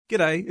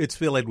G'day, it's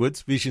Phil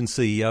Edwards, Vision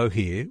CEO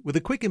here, with a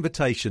quick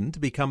invitation to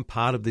become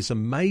part of this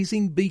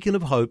amazing beacon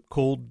of hope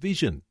called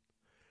Vision.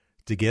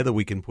 Together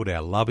we can put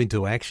our love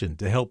into action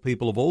to help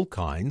people of all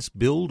kinds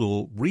build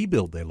or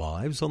rebuild their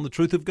lives on the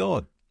truth of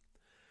God.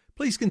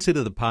 Please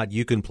consider the part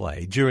you can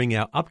play during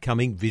our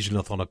upcoming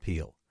Visionathon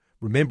appeal,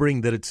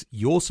 remembering that it's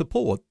your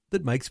support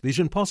that makes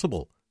Vision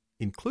possible,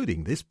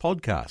 including this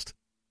podcast.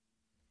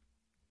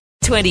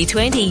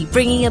 2020,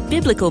 bringing a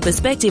biblical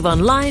perspective on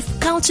life,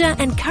 culture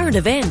and current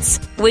events.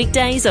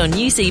 Weekdays on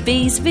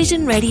UCB's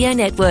Vision Radio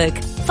Network.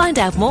 Find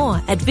out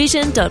more at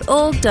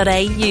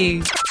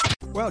vision.org.au.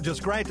 Well,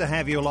 just great to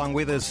have you along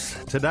with us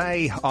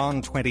today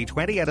on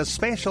 2020 at a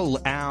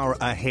special hour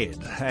ahead.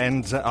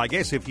 And I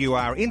guess if you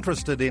are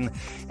interested in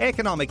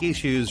economic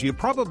issues, you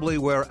probably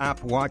were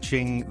up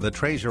watching the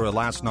Treasurer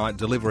last night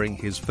delivering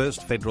his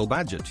first federal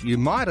budget. You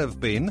might have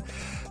been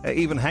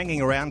even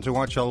hanging around to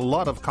watch a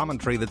lot of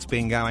commentary that's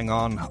been going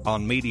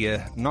on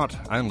media, not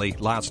only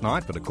last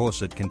night, but of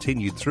course it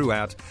continued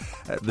throughout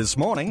this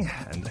morning.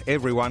 And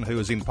everyone who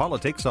is in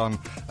politics on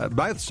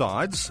both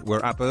sides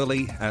were up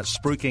early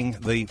spruiking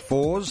the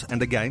fors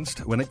and against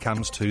when it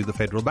comes to the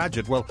federal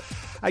budget. Well,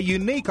 a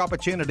unique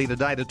opportunity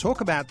today to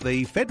talk about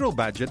the federal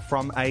budget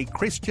from a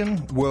Christian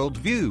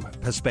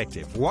worldview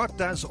perspective. What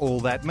does all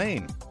that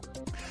mean?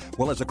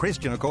 Well, as a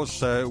Christian, of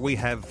course, we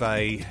have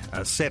a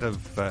set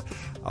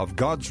of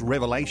God's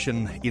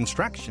revelation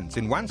instructions,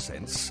 in one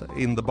sense,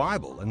 in the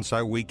Bible. And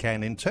so we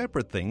can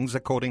interpret things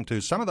according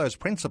to some of those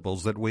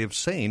principles that we've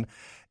seen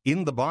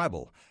in the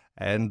Bible.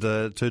 And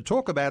to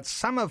talk about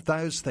some of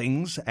those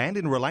things, and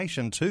in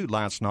relation to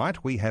last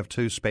night, we have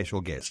two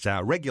special guests.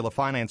 Our regular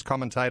finance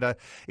commentator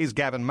is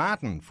Gavin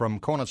Martin from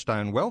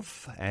Cornerstone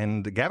Wealth.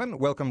 And Gavin,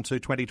 welcome to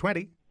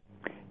 2020.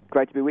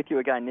 Great to be with you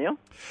again, Neil.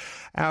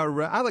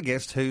 Our other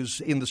guest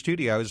who's in the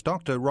studio is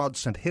Dr. Rod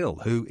St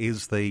Hill, who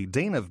is the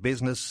Dean of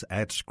Business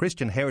at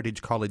Christian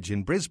Heritage College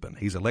in Brisbane.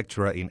 He's a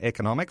lecturer in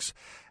economics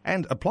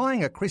and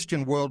applying a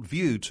Christian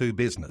worldview to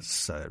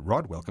business.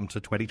 Rod, welcome to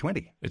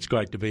 2020. It's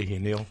great to be here,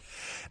 Neil.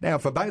 Now,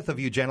 for both of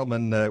you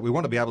gentlemen, we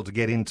want to be able to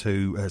get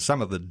into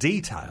some of the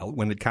detail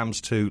when it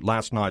comes to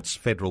last night's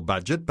federal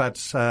budget. But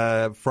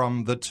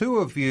from the two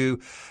of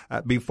you,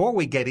 before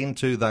we get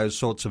into those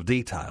sorts of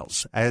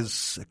details,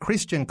 as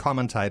Christian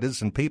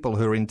commentators and people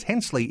who are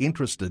intensely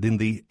interested in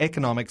the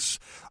economics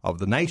of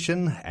the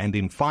nation and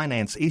in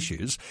finance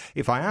issues,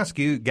 if I ask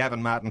you,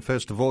 Gavin Martin,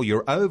 first of all,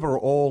 your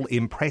overall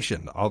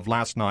impression of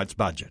last night's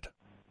budget.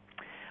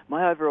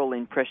 My overall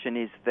impression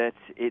is that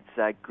it's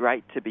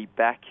great to be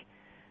back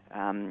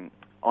on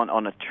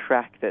a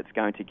track that's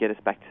going to get us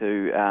back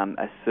to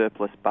a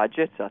surplus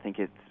budget. I think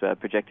it's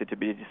projected to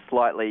be just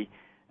slightly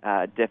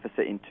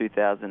deficit in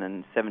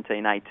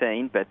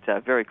 2017-18, but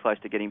very close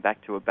to getting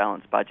back to a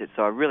balanced budget.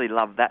 So I really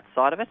love that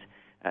side of it.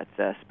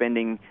 It's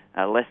spending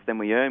less than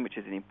we earn, which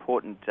is an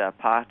important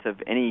part of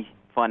any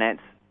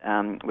finance,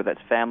 whether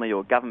it's family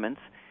or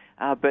governments.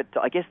 But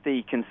I guess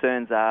the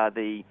concerns are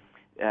the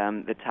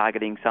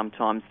targeting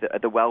sometimes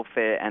the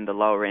welfare and the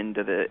lower end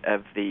of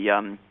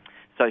the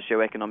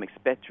socio-economic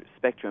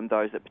spectrum,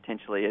 those that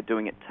potentially are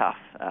doing it tough.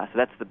 So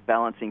that's the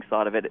balancing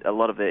side of it. A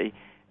lot of the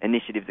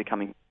initiatives are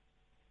coming.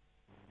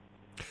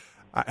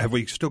 Have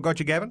we still got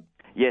you, Gavin?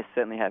 Yes,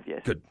 certainly have,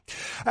 yes. Good.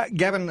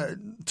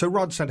 Gavin, to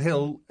Rod St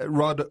Hill,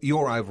 Rod,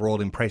 your overall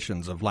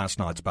impressions of last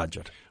night's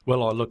budget?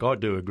 Well, I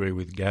do agree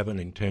with Gavin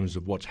in terms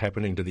of what's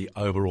happening to the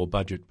overall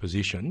budget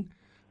position.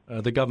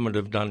 The government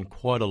have done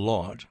quite a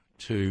lot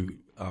to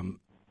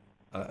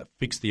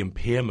fix the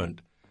impairment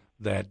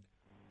that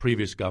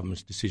previous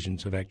government's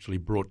decisions have actually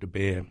brought to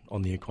bear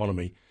on the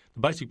economy.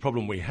 The basic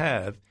problem we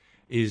have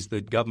is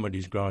that government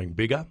is growing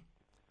bigger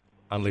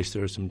unless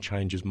there are some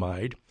changes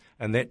made,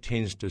 and that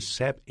tends to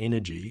sap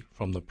energy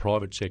from the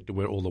private sector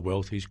where all the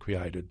wealth is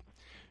created.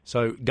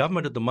 So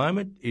government at the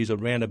moment is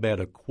around about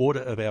a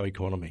quarter of our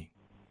economy.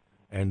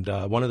 And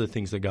one of the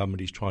things the government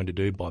is trying to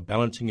do by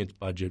balancing its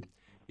budget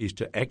is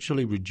to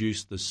actually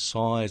reduce the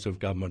size of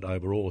government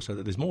overall so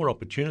that there's more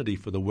opportunity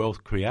for the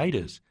wealth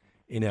creators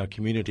in our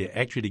community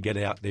actually to get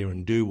out there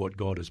and do what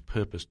God has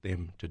purposed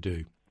them to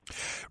do.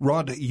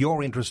 Rod,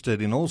 you're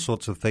interested in all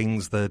sorts of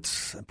things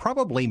that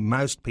probably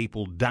most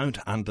people don't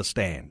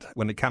understand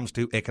when it comes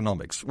to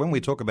economics. When we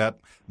talk about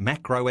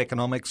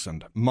macroeconomics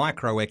and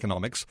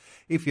microeconomics,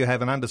 if you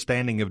have an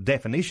understanding of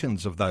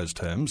definitions of those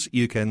terms,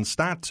 you can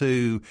start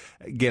to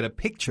get a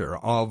picture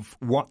of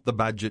what the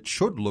budget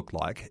should look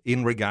like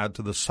in regard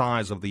to the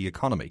size of the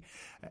economy.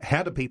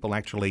 How do people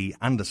actually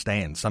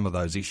understand some of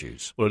those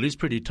issues? Well, it is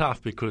pretty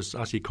tough because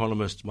us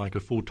economists make a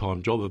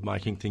full-time job of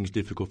making things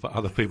difficult for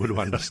other people to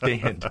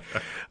understand.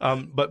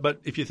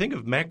 But if you think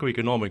of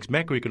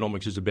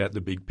macroeconomics is about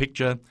the big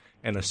picture,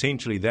 and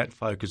essentially that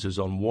focuses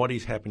on what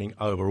is happening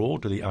overall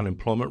to the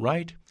unemployment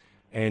rate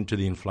and to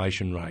the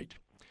inflation rate.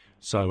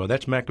 So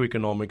that's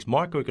macroeconomics.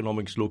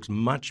 Microeconomics looks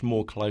much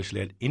more closely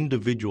at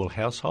individual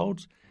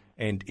households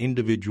and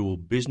individual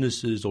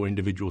businesses or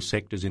individual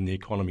sectors in the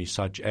economy,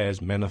 such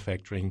as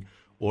manufacturing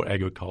or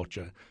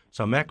agriculture.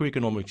 So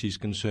macroeconomics is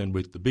concerned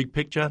with the big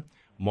picture.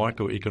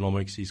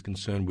 Microeconomics is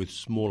concerned with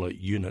smaller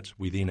units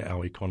within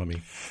our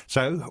economy.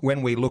 So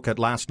when we look at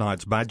last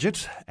night's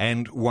budget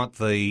and what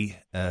the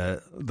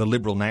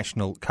Liberal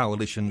National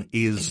Coalition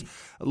is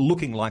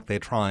looking like they're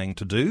trying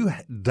to do,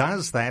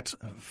 does that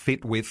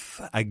fit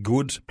with a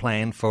good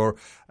plan for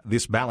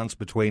this balance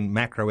between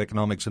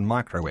macroeconomics and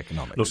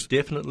microeconomics? Look,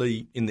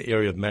 definitely in the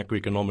area of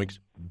macroeconomics,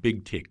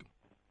 big tick.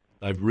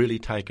 They've really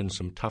taken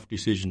some tough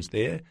decisions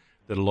there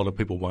that a lot of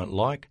people won't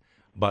like,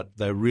 but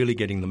they're really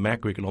getting the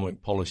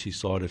macroeconomic policy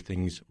side of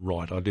things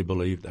right. I do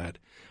believe that.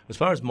 As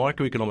far as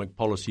microeconomic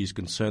policy is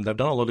concerned, they've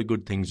done a lot of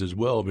good things as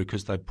well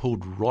because they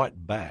pulled right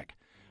back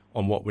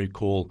on what we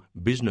call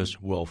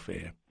business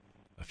welfare.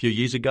 A few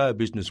years ago,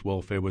 business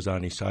welfare was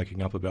only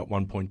soaking up about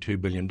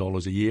 $1.2 billion a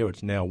year.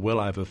 It's now well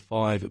over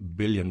 $5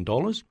 billion,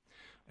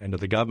 and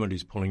the government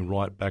is pulling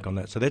right back on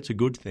that. So that's a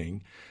good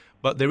thing.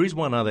 But there is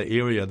one other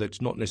area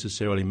that's not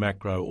necessarily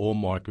macro or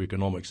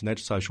microeconomics, and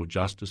that's social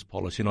justice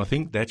policy. And I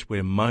think that's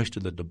where most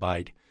of the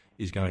debate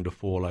is going to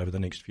fall over the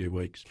next few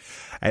weeks.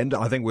 And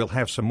I think we'll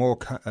have some more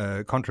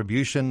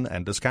contribution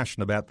and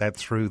discussion about that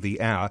through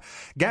the hour.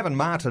 Gavin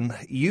Martin,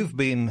 you've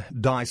been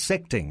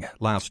dissecting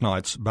last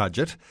night's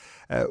budget.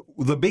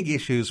 The big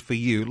issues for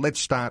you,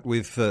 let's start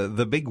with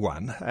the big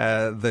one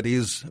that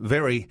is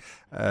very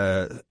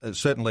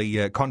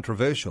certainly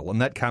controversial,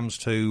 and that comes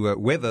to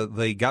whether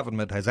the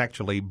government has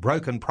actually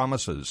broken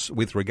promises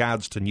with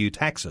regards to new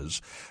taxes.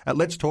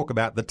 Let's talk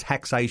about the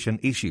taxation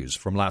issues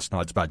from last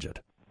night's budget.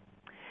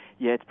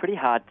 Yeah, it's pretty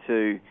hard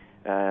to,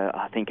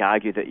 I think,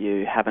 argue that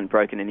you haven't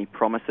broken any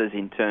promises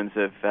in terms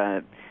of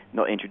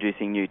not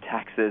introducing new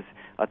taxes.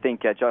 I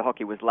think Joe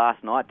Hockey was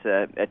last night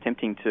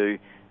attempting to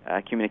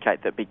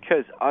communicate that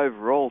because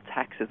overall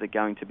taxes are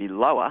going to be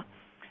lower,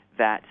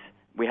 that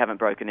we haven't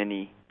broken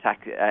any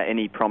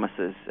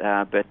promises.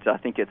 But I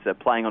think it's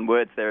playing on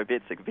words there a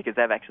bit because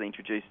they've actually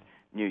introduced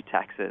new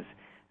taxes.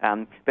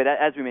 But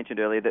as we mentioned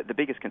earlier, the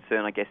biggest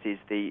concern, I guess, is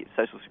the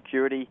Social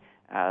Security,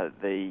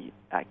 the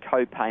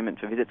co-payment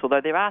for visits,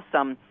 although there are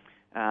some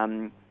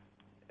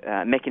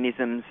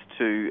mechanisms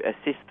to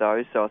assist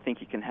those. So I think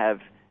you can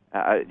have,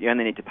 you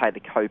only need to pay the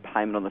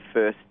co-payment on the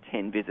first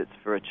 10 visits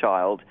for a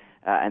child,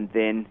 and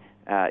then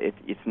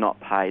it's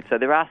not paid. So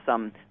there are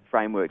some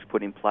frameworks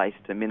put in place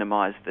to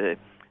minimise the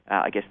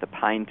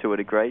pain to a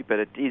degree, but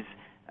it is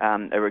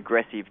a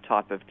regressive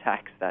type of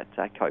tax, that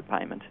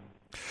co-payment.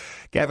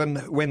 Gavin,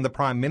 when the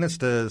Prime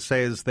Minister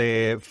says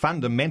their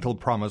fundamental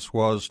promise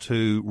was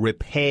to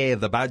repair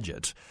the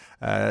budget,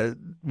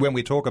 when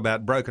we talk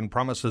about broken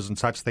promises and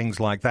such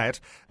things like that,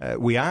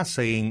 we are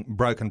seeing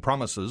broken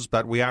promises,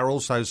 but we are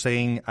also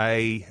seeing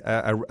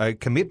a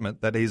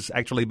commitment that is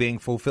actually being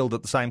fulfilled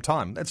at the same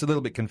time. That's a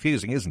little bit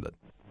confusing, isn't it?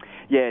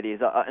 Yeah, it is.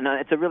 No,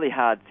 it's a really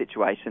hard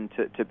situation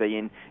to be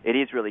in. It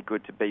is really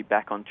good to be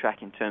back on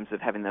track in terms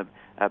of having the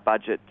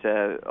budget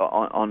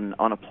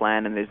on a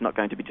plan, and there's not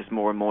going to be just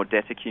more and more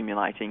debt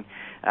accumulating.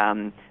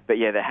 But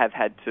yeah, they have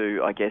had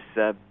to, I guess,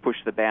 push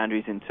the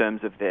boundaries in terms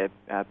of their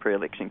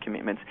pre-election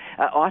commitments.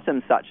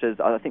 Items such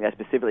as, I think they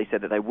specifically said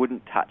that they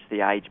wouldn't touch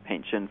the age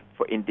pension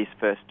in this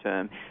first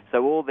term.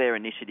 So all their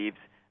initiatives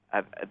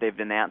they've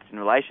announced in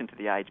relation to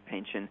the age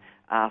pension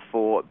are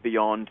for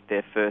beyond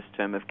their first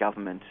term of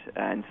government.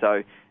 And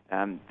so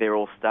they're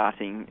all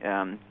starting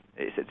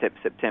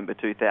September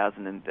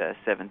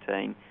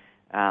 2017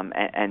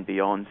 and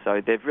beyond.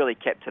 So they've really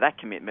kept to that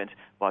commitment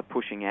by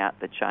pushing out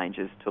the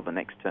changes till the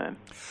next term.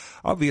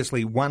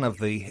 Obviously, one of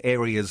the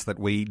areas that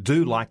we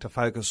do like to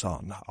focus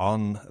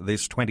on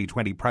this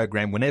 2020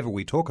 program whenever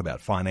we talk about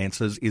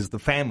finances is the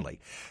family.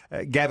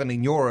 Gavin,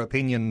 in your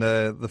opinion,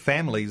 the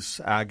families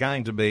are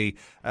going to be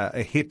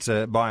hit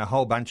by a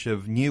whole bunch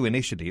of new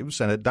initiatives,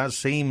 and it does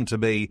seem to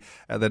be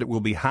that it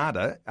will be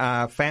harder.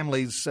 Are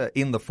families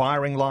in the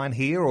firing line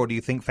here, or do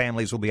you think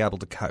families will be able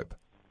to cope?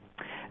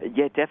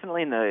 Yeah,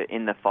 definitely in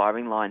the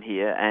firing line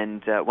here,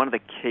 and one of the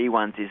key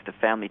ones is the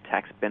Family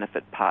Tax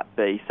Benefit Part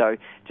B. So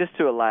just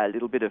to allay a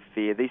little bit of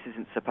fear, this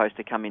isn't supposed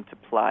to come into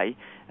play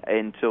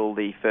until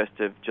the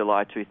 1st of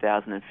July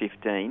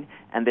 2015,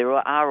 and there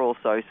are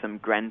also some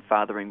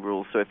grandfathering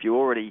rules. So if you're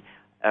already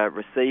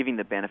receiving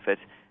the benefit,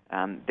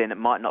 then it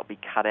might not be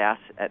cut out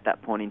at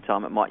that point in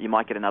time. You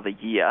might get another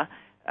year,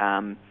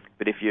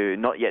 but if you're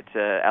not yet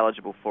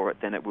eligible for it,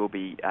 then it will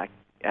be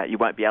you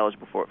won't be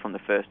eligible for it from the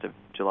 1st of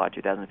July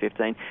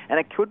 2015. And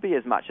it could be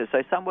as much as,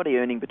 so somebody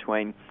earning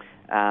between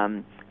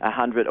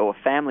 $100,000 or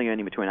a family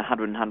earning between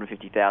 $100,000 and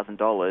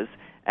 $150,000,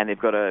 and they've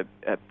got a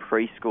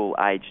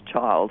preschool-aged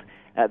child,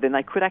 then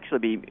they could actually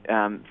be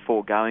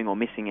foregoing or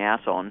missing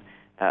out on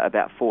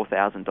about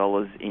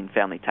 $4,000 in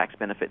family tax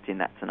benefits in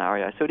that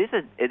scenario. So it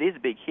is a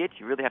big hit.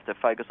 You really have to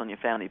focus on your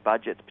family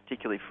budgets,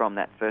 particularly from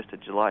that 1st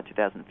of July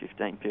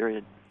 2015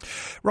 period.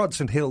 Rod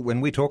St Hill,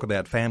 when we talk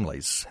about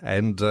families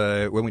and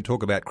when we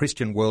talk about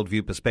Christian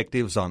worldview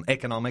perspectives on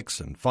economics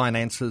and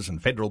finances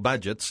and federal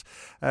budgets,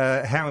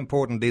 how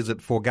important is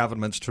it for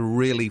governments to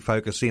really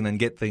focus in and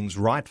get things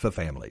right for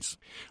families?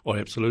 Oh,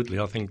 absolutely.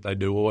 I think they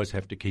do always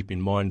have to keep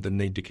in mind the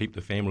need to keep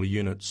the family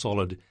unit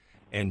solid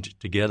and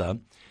together.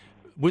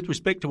 With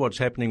respect to what's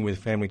happening with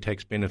Family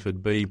Tax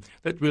Benefit B,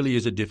 that really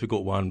is a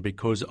difficult one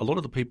because a lot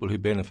of the people who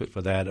benefit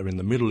for that are in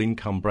the middle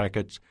income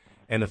brackets,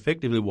 and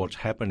effectively what's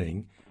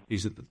happening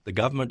is that the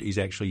government is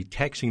actually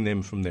taxing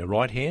them from their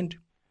right hand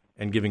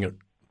and giving it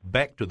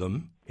back to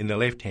them in their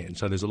left hand.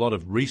 So there's a lot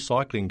of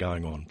recycling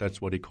going on.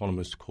 That's what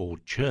economists call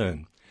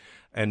churn.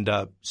 And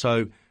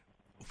so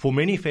for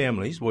many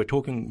families, we're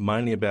talking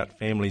mainly about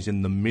families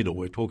in the middle.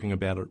 We're talking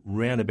about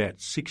around about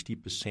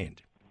 60%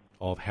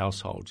 of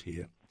households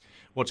here.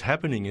 What's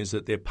happening is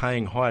that they're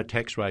paying higher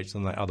tax rates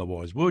than they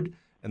otherwise would,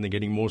 and they're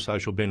getting more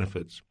social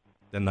benefits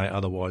than they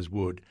otherwise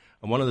would.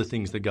 And one of the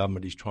things the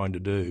government is trying to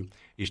do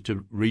is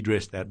to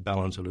redress that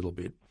balance a little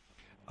bit.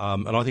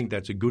 And I think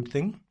that's a good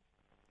thing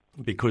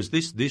because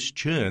this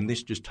churn,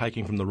 this just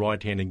taking from the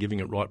right hand and giving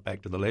it right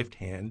back to the left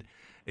hand,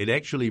 it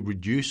actually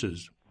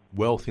reduces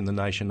wealth in the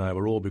nation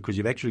overall because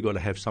you've actually got to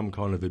have some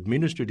kind of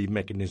administrative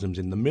mechanisms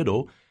in the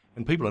middle,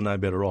 and people are no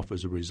better off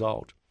as a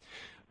result.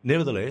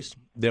 Nevertheless,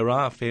 there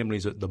are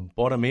families at the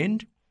bottom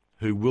end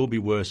who will be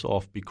worse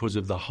off because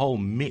of the whole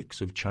mix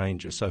of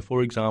changes. So,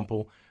 for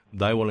example,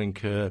 they will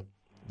incur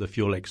the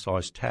fuel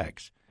excise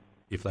tax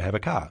if they have a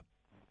car.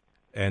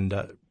 And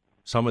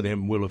some of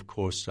them will, of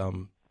course,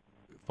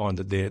 find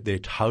that their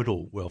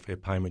total welfare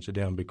payments are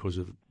down because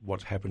of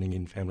what's happening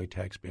in Family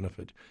Tax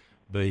Benefit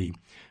B.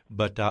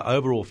 But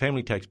overall,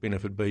 Family Tax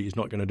Benefit B is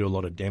not going to do a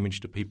lot of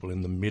damage to people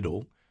in the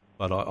middle.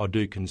 But I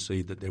do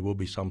concede that there will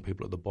be some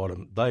people at the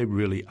bottom. They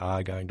really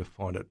are going to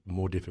find it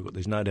more difficult.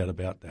 There's no doubt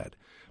about that.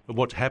 But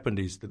what's happened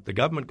is that the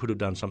government could have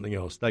done something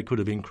else. They could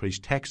have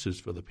increased taxes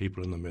for the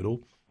people in the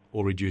middle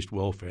or reduced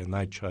welfare, and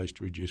they chose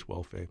to reduce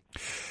welfare.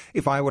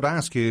 If I would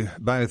ask you,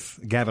 both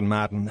Gavin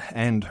Martin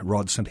and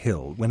Rod St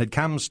Hill, when it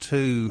comes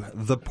to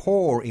the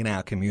poor in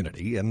our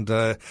community, and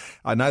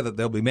I know that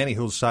there'll be many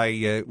who'll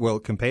say, well,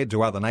 compared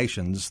to other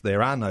nations,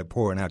 there are no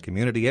poor in our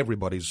community,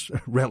 everybody's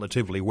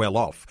relatively well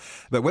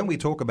off. But when we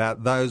talk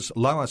about those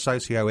lower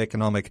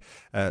socioeconomic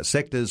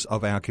sectors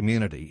of our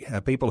community,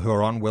 people who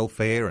are on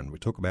welfare, and we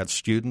talk about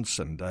students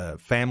and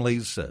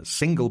families,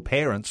 single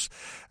parents,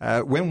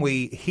 when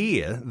we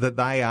hear that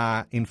they are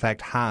in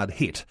fact hard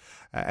hit,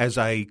 as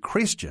a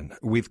Christian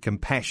with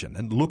compassion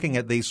and looking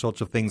at these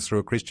sorts of things through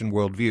a Christian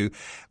worldview,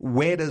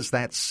 where does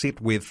that sit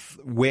with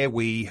where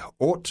we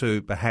ought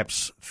to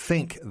perhaps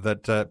think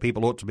that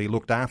people ought to be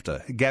looked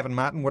after? Gavin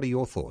Martin, what are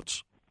your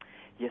thoughts?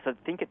 Yes, I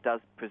think it does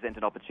present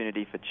an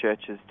opportunity for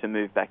churches to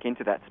move back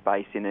into that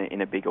space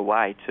in a bigger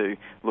way, to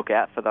look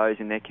out for those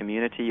in their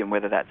community, and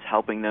whether that's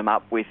helping them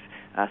up with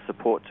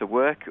support to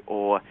work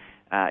or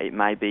it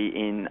may be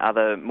in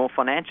other more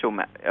financial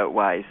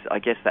ways. I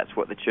guess that's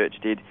what the church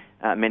did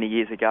many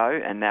years ago,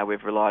 and now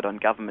we've relied on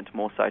government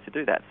more so to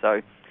do that.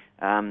 So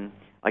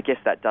I guess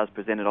that does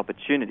present an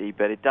opportunity,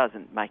 but it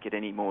doesn't make it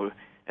any more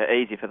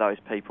easy for those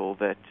people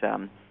that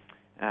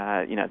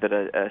that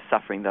are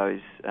suffering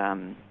those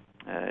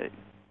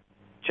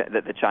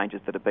the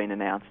changes that have been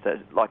announced,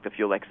 like the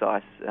fuel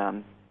excise,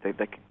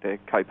 the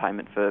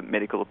co-payment for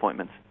medical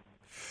appointments.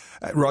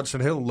 Rod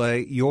St Hill,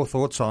 your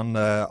thoughts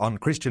on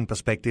Christian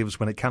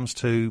perspectives when it comes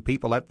to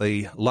people at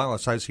the lower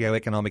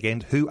socioeconomic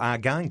end who are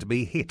going to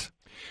be hit?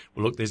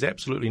 Well, look, there's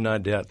absolutely no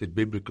doubt that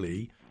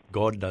biblically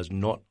God does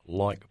not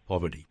like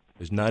poverty.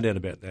 There's no doubt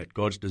about that.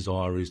 God's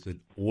desire is that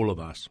all of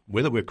us,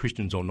 whether we're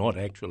Christians or not,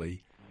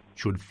 actually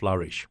should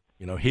flourish.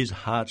 You know, his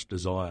heart's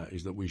desire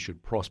is that we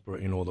should prosper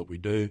in all that we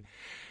do.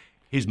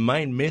 His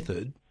main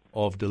method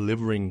of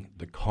delivering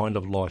the kind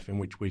of life in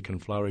which we can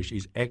flourish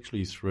is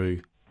actually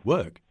through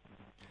work.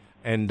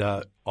 And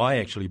I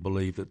actually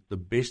believe that the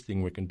best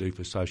thing we can do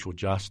for social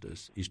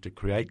justice is to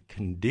create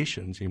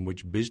conditions in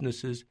which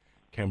businesses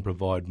can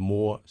provide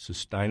more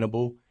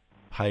sustainable,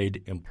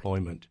 paid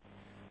employment,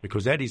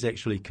 because that is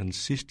actually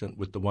consistent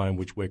with the way in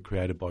which we're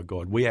created by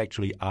God. We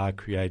actually are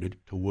created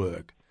to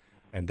work,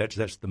 and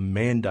that's the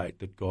mandate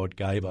that God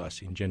gave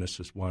us in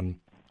Genesis 1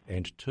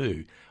 and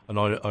 2. And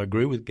I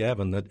agree with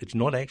Gavin that it's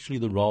not actually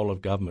the role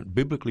of government.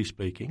 Biblically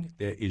speaking,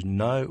 there is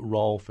no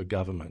role for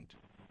government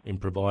in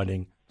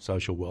providing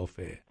social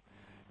welfare.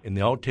 In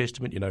the Old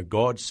Testament,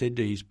 God said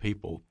to his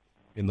people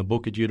in the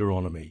book of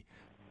Deuteronomy,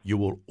 you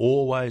will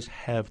always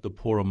have the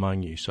poor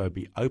among you, so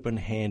be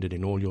open-handed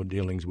in all your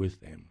dealings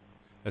with them.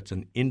 That's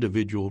an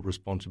individual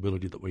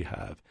responsibility that we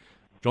have.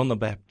 John the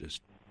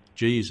Baptist,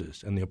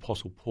 Jesus, and the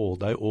Apostle Paul,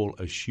 they all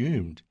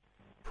assumed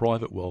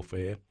private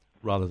welfare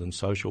rather than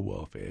social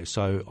welfare.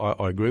 So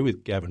I agree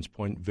with Gavin's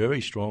point very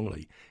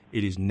strongly.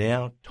 It is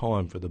now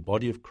time for the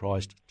body of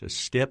Christ to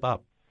step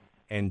up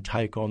and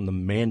take on the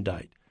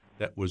mandate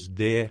that was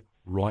there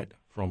right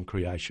from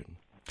creation.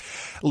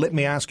 Let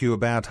me ask you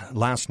about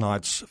last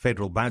night's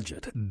federal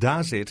budget.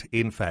 Does it,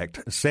 in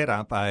fact, set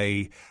up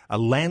a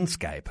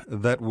landscape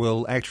that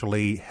will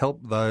actually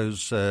help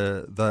those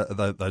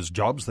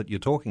jobs that you're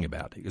talking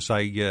about? You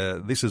say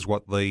this is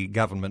what the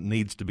government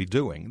needs to be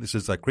doing. This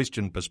is a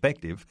Christian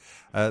perspective.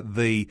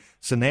 The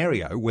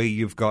scenario where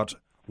you've got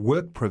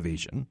work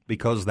provision,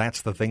 because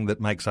that's the thing that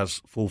makes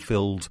us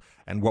fulfilled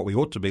and what we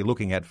ought to be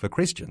looking at for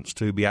Christians,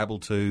 to be able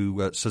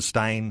to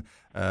sustain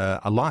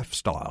a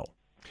lifestyle.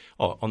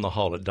 Oh, on the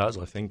whole, it does,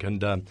 I think,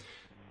 and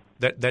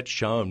that's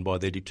shown by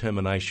their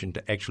determination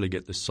to actually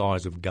get the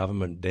size of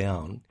government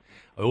down.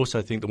 I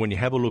also think that when you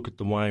have a look at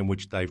the way in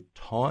which they've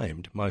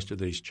timed most of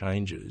these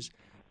changes,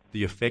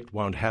 the effect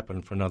won't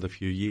happen for another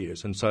few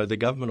years. And so the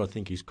government, I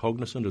think, is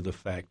cognizant of the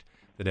fact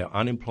that our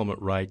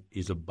unemployment rate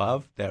is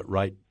above that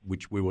rate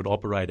which we would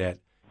operate at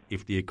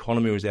if the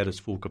economy was at its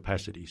full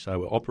capacity. So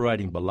we're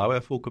operating below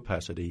our full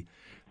capacity.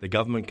 The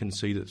government can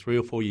see that 3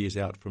 or 4 years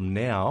out from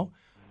now,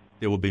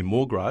 there will be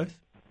more growth,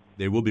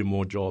 there will be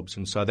more jobs.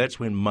 And so that's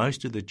when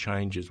most of the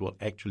changes will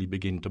actually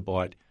begin to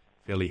bite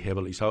fairly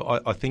heavily.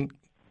 So I think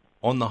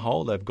on the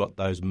whole, they've got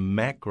those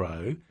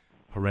macro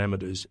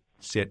parameters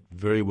set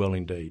very well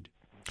indeed.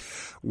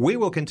 We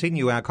will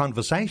continue our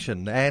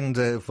conversation, and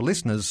for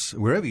listeners,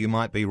 wherever you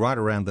might be right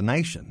around the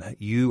nation,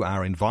 you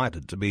are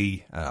invited to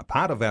be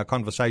part of our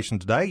conversation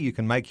today. You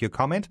can make your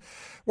comment.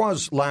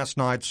 Was last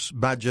night's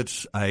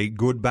budget a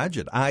good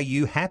budget? Are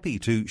you happy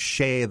to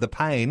share the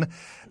pain?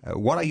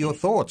 What are your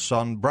thoughts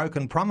on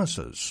broken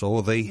promises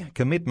or the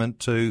commitment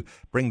to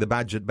bring the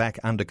budget back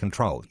under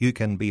control? You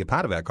can be a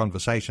part of our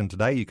conversation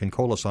today. You can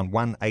call us on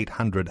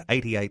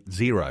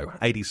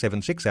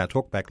 1-800-880-876. Our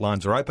talkback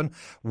lines are open.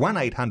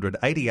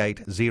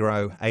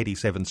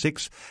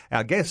 1-800-880-876.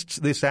 Our guests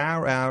this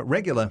hour, our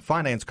regular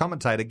finance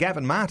commentator,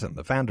 Gavin Martin,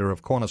 the founder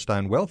of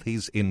Cornerstone Wealth.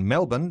 He's in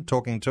Melbourne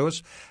talking to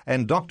us.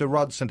 And Dr.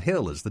 Rod St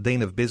Hill is the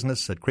Dean of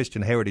Business at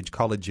Christian Heritage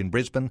College in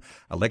Brisbane,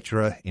 a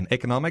lecturer in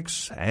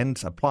economics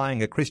and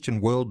applying a Christian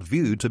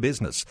worldview to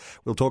business.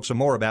 We'll talk some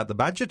more about the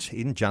budget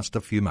in just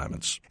a few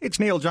moments. It's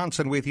Neil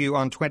Johnson with you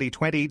on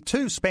 2020.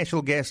 Two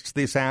special guests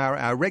this hour,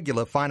 our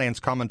regular finance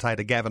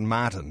commentator Gavin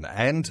Martin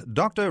and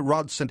Dr.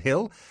 Rod St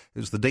Hill,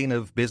 who's the Dean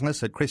of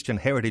Business at Christian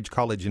Heritage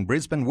College in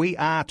Brisbane. We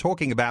are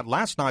talking about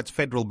last night's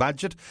federal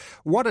budget,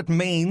 what it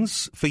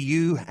means for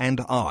you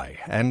and I,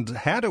 and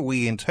how do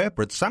we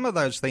interpret some of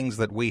those things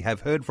that we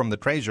have heard from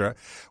the Treasurer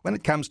when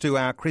it comes to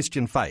our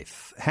Christian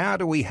faith. How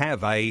do we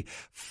have a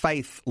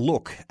faith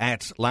look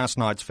at last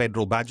night's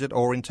federal budget,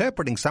 or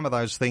interpreting some of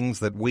those things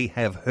that we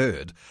have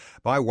heard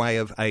by way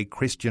of a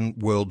Christian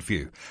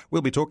worldview?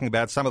 We'll be talking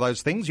about some of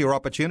those things. Your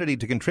opportunity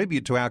to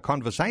contribute to our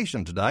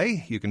conversation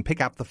today. You can pick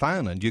up the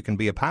phone and you can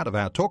be a part of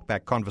our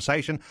talkback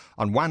conversation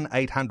on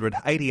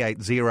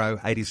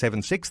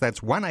 1-800-880-876.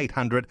 That's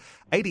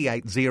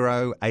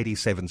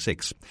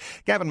 1-800-880-876.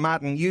 Gavin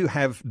Martin, you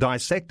have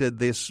dissected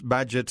this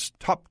budget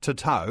top to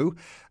toe.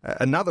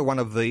 Another one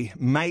of the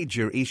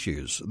major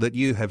issues that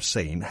you have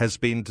seen has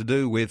been to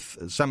do with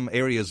some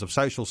areas of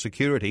social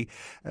security.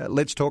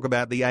 Let's talk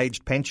about the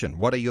aged pension.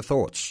 What are your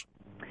thoughts?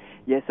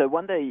 Yeah, so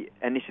one day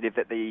initiative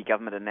that the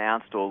government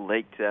announced or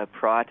leaked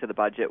prior to the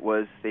budget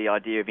was the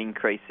idea of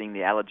increasing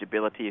the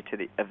eligibility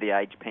of the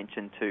age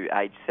pension to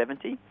age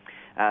 70.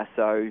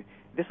 So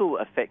this will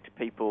affect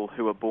people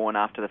who were born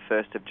after the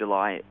 1st of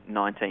July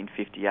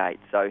 1958.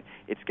 So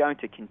it's going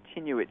to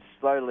continue its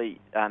slowly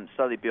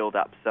build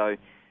up. So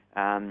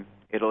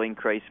it'll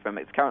increase from,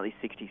 it's currently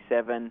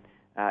 67,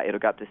 it'll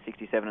go up to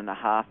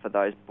 67.5 for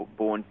those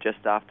born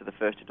just after the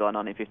 1st of July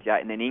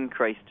 1958, and then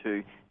increase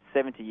to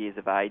 70 years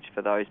of age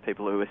for those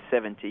people who are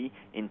 70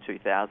 in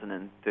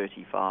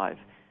 2035.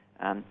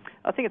 I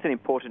think it's an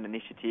important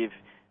initiative.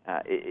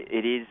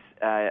 It is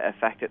a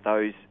fact that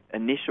those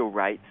initial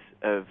rates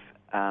of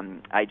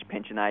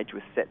pension age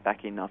was set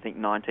back in, I think,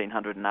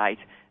 1908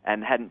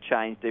 and hadn't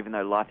changed even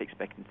though life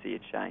expectancy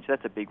had changed. So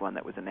that's a big one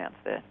that was announced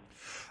there.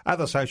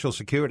 Other social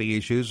security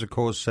issues, of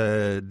course,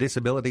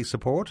 disability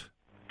support?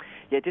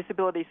 Yeah,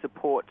 disability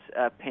support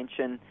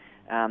pension,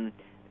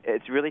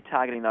 it's really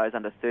targeting those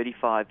under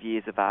 35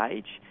 years of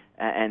age,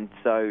 and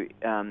so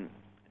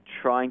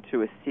trying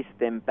to assist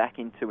them back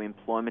into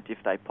employment if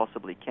they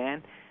possibly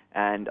can,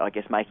 and I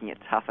guess making it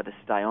tougher to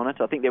stay on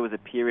it. I think there was a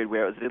period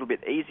where it was a little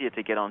bit easier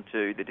to get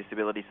onto the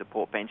disability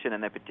support pension,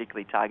 and they're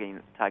particularly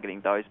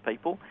targeting those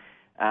people.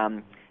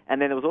 And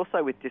then there was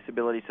also with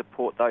disability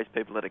support, those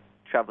people that are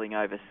travelling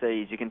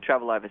overseas. You can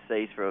travel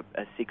overseas for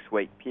a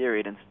 6-week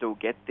period and still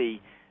get the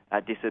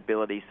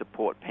disability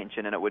support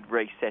pension, and it would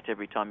reset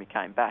every time you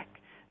came back.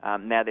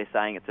 Now they're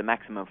saying it's a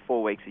maximum of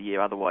 4 weeks a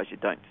year, otherwise you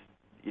don't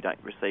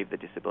receive the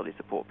disability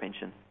support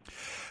pension.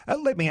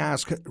 Let me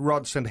ask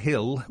Rod St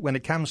Hill, when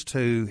it comes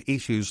to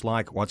issues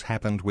like what's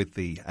happened with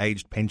the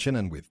aged pension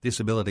and with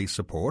disability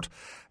support,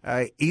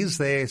 is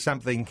there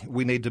something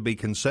we need to be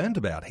concerned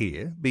about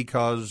here?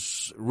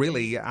 Because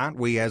really, aren't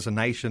we as a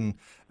nation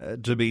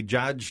to be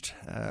judged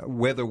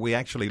whether we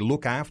actually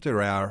look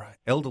after our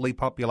elderly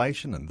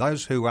population and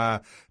those who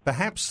are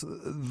perhaps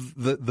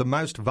the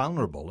most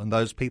vulnerable and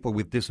those people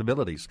with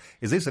disabilities?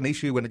 Is this an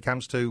issue when it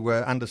comes to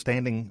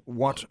understanding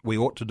what we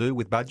ought to do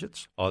with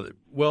budgets?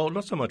 Well,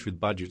 not so much with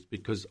budgets,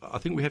 because I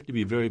think we have to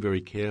be very, very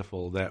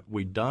careful that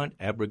we don't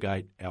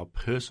abrogate our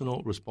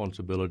personal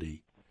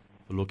responsibility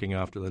for looking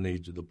after the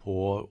needs of the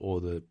poor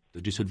or the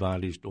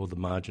disadvantaged or the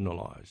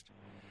marginalised.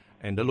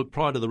 And look,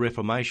 prior to the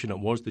Reformation, it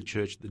was the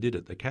church that did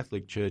it. The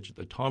Catholic Church at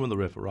the time of the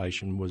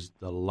Reformation was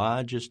the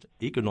largest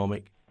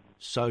economic,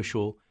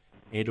 social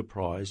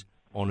enterprise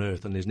on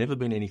earth, and there's never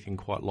been anything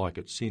quite like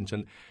it since.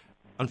 And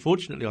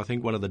Unfortunately, I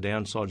think one of the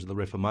downsides of the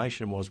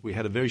Reformation was we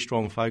had a very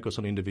strong focus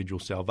on individual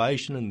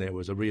salvation, and there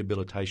was a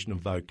rehabilitation of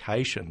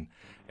vocation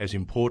as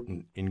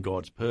important in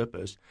God's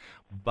purpose.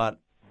 But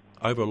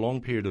over a long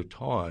period of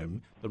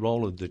time, the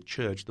role of the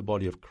church, the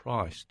body of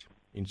Christ,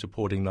 in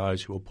supporting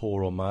those who are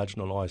poor or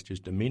marginalised is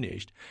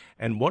diminished.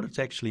 And what it's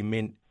actually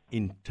meant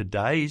in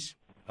today's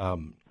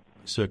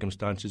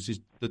circumstances is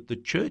that the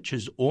church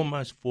has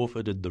almost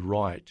forfeited the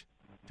right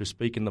to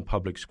speak in the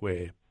public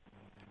square.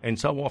 And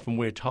so often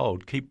we're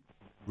told, keep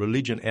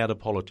religion out of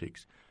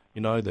politics.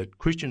 You know, that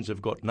Christians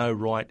have got no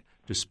right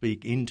to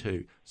speak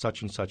into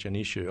such and such an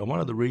issue. And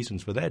one of the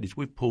reasons for that is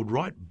we've pulled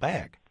right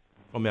back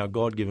from our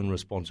God-given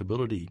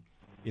responsibility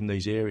in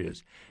these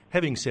areas.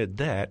 Having said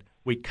that,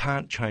 we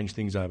can't change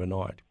things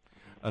overnight.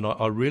 And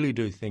I really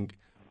do think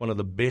one of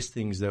the best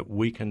things that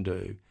we can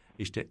do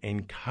is to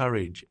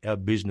encourage our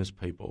business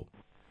people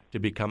to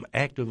become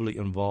actively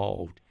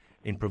involved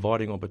in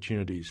providing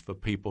opportunities for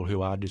people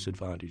who are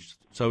disadvantaged.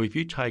 So if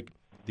you take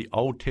the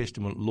Old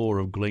Testament law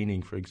of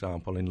gleaning, for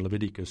example, in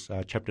Leviticus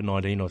chapter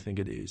 19, I think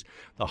it is,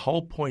 the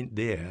whole point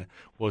there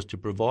was to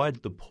provide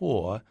the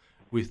poor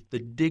with the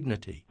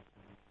dignity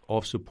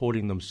of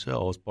supporting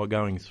themselves by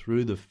going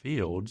through the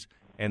fields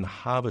and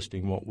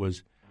harvesting what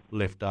was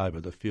left over,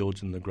 the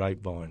fields and the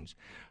grapevines.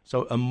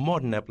 So a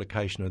modern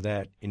application of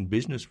that in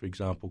business, for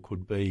example,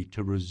 could be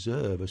to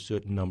reserve a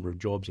certain number of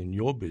jobs in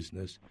your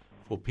business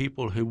for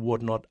people who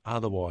would not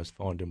otherwise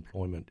find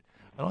employment.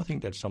 And I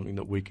think that's something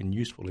that we can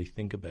usefully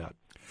think about.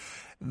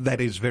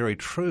 That is very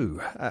true.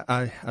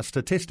 A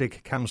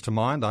statistic comes to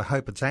mind, I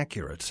hope it's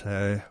accurate,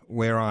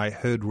 where I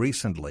heard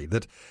recently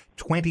that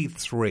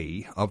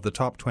 23 of the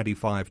top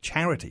 25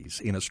 charities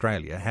in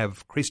Australia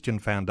have Christian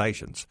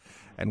foundations.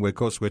 And of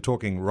course, we're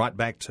talking right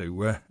back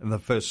to the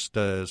first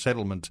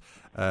settlement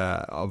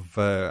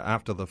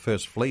after the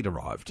first fleet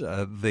arrived.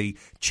 The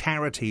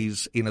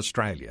charities in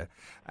Australia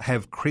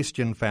have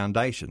Christian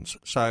foundations.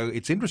 So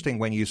it's interesting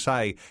when you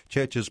say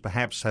churches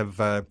perhaps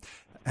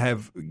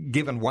have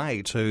given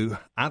way to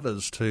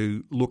others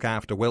to look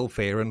after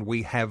welfare, and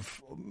we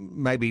have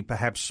maybe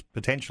perhaps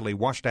potentially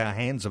washed our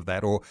hands of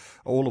that, or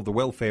all of the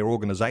welfare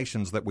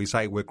organisations that we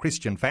say were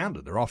Christian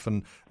founded are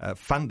often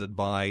funded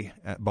by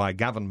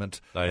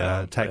government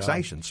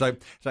taxation. So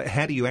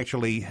how do you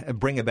actually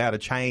bring about a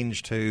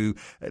change to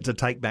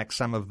take back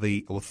some of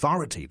the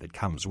authority that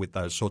comes with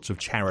those sorts of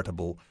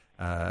charitable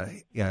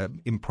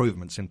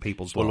improvements in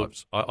people's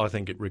lives? Look, I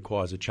think it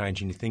requires a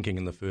change in thinking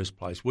in the first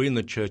place. We in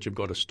the church have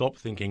got to stop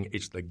thinking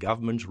it's the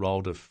government's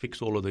role to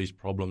fix all of these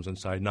problems and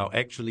say, no,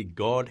 actually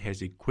God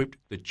has equipped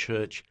the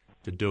church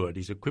to do it.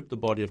 He's equipped the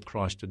body of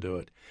Christ to do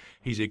it.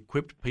 He's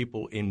equipped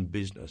people in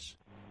business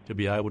to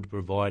be able to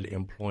provide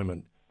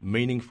employment,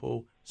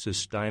 meaningful,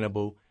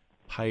 sustainable,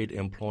 paid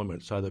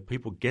employment, so that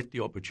people get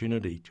the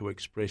opportunity to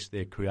express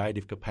their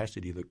creative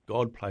capacity that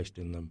God placed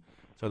in them,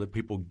 so that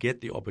people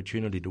get the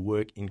opportunity to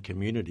work in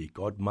community.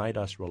 God made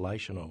us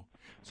relational.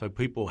 So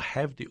people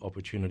have the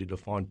opportunity to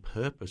find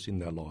purpose in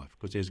their life,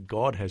 because as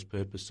God has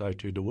purpose, so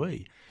too do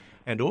we.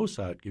 And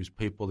also it gives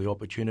people the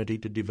opportunity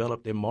to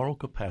develop their moral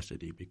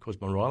capacity, because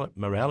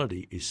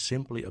morality is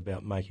simply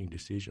about making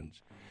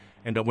decisions.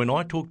 And when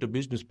I talk to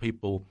business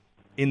people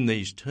in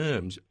these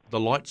terms, the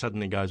light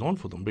suddenly goes on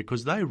for them,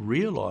 because they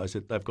realise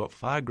that they've got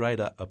far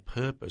greater a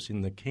purpose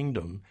in the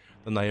kingdom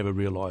than they ever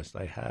realised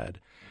they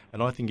had.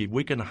 And I think if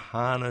we can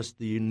harness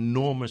the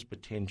enormous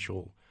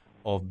potential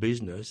of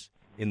business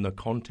in the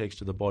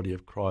context of the body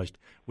of Christ,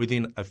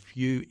 within a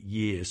few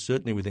years,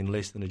 certainly within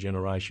less than a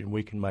generation,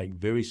 we can make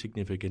very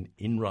significant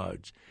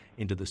inroads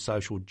into the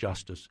social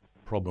justice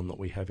problem that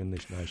we have in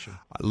this nation.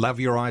 I love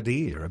your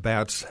idea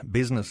about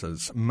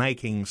businesses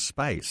making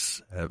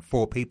space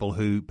for people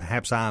who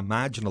perhaps are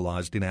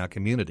marginalised in our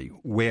community,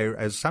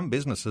 whereas some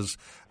businesses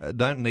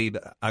don't need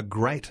a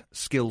great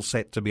skill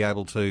set to be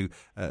able to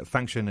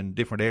function in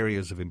different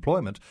areas of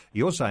employment.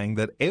 You're saying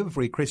that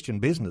every Christian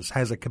business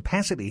has a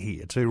capacity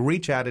here to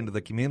reach out into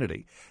the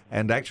community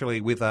and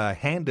actually, with a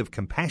hand of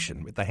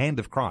compassion, with the hand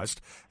of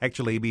Christ,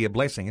 actually be a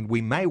blessing. And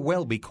we may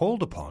well be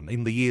called upon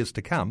in the years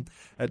to come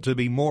to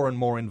be more and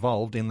more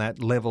involved in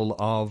that level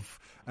of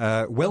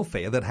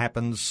welfare that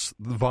happens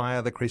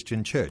via the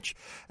Christian church.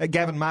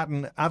 Gavin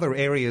Martin, other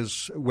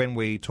areas when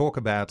we talk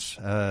about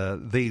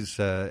these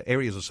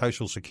areas of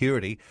social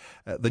security,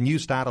 the New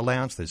Start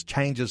allowance, there's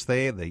changes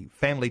there, the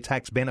family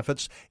tax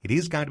benefits, it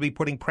is going to be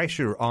putting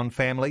pressure on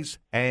families,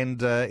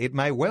 and it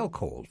may well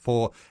call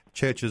for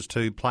churches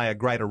to play a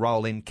greater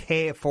role in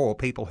care for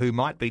people who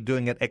might be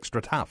doing it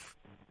extra tough.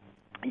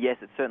 Yes,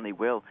 it certainly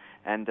will.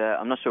 And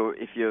I'm not sure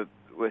if you're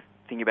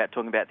thinking about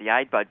talking about the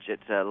aid budget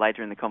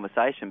later in the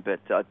conversation, but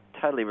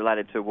totally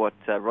related to what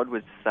Rod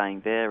was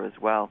saying there as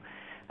well.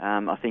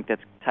 I think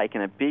that's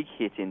taken a big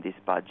hit in this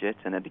budget,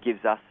 and it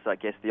gives us, I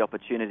guess, the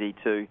opportunity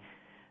to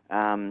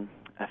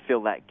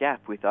fill that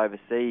gap with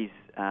overseas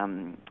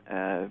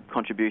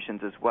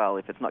contributions as well.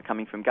 If it's not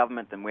coming from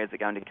government, then where's it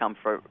going to come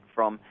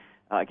from?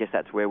 I guess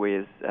that's where we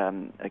as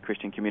a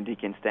Christian community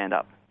can stand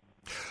up.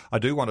 I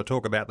do want to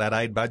talk about that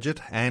aid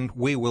budget, and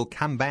we will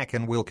come back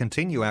and we'll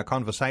continue our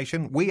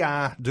conversation. We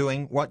are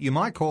doing what you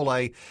might call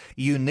a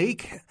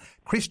unique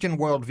Christian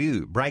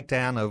worldview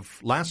breakdown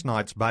of last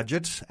night's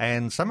budget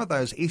and some of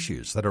those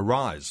issues that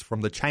arise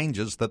from the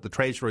changes that the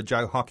Treasurer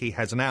Joe Hockey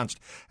has announced.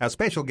 Our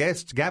special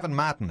guests, Gavin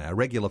Martin, our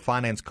regular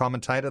finance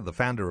commentator, the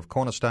founder of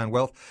Cornerstone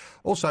Wealth.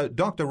 Also,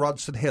 Dr. Rod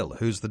St Hill,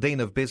 who's the Dean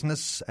of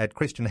Business at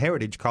Christian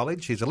Heritage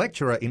College. He's a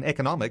lecturer in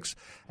economics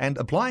and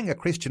applying a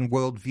Christian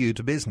worldview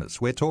to business.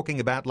 We're talking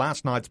about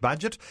last night's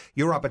budget.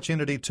 Your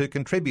opportunity to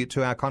contribute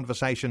to our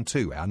conversation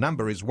too. Our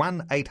number is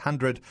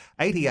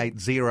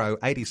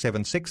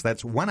 1-800-880-876.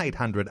 That's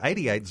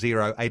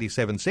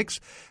 1-800-880-876.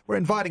 We're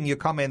inviting your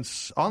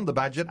comments on the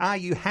budget. Are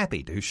you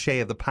happy to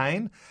share the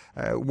pain?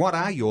 What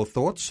are your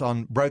thoughts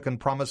on broken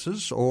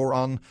promises or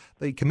on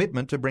the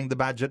commitment to bring the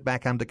budget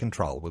back under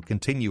control? We'll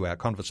continue our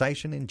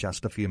conversation in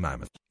just a few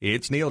moments.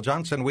 It's Neil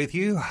Johnson with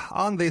you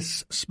on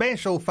this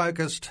special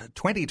focused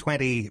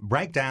 2020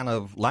 breakdown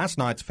of last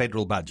night's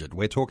federal budget.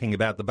 We're talking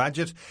about the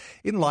budget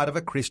in light of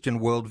a Christian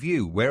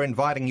worldview. We're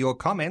inviting your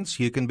comments.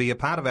 You can be a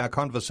part of our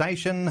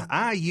conversation.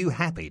 Are you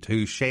happy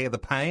to share the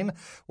pain?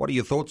 What are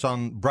your thoughts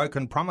on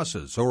broken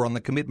promises or on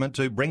the commitment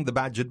to bring the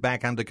budget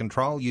back under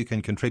control? You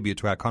can contribute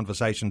to our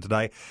conversation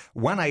today.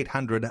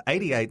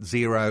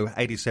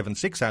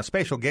 1-800-880-876. Our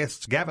special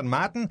guests, Gavin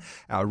Martin,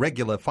 our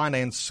regular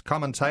finance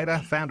commentator,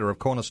 founder of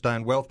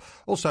Cornerstone Wealth.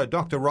 Also,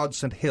 Dr. Rod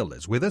St Hill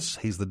is with us.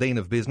 He's the Dean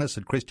of Business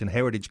at Christian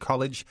Heritage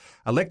College,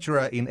 a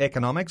lecturer in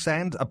economics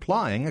and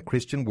applying a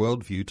Christian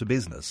worldview to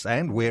business.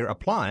 And we're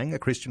applying a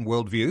Christian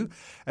worldview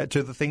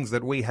to the things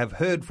that we have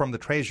heard from the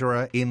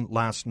Treasurer in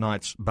last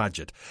night's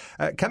budget.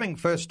 Coming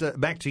first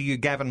back to you,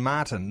 Gavin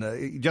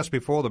Martin, just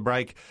before the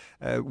break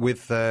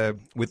with the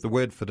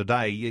word for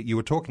today, you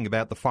were talking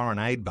about the foreign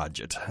aid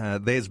budget.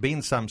 There's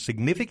been some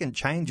significant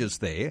changes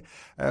there.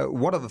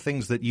 What are the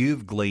things that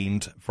you've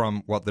gleaned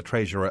from what the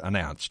Treasurer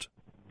announced?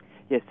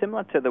 Yeah,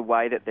 similar to the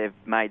way that they've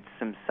made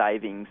some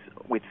savings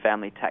with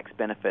family tax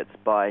benefits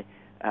by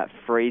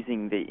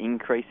freezing the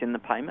increase in the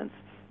payments,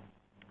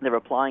 they're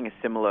applying a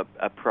similar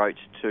approach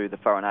to the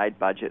foreign aid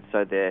budget.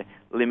 So they're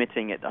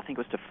limiting it, I think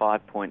it was to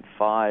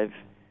 $5.5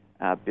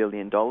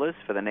 billion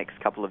for the next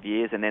couple of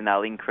years, and then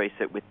they'll increase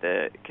it with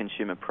the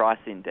consumer price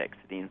index,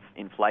 the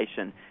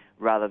inflation,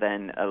 rather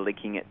than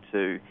linking it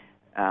to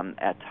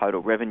our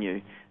total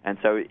revenue. And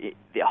so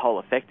the whole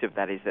effect of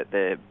that is that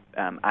the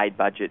aid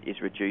budget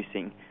is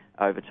reducing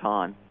over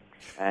time.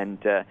 And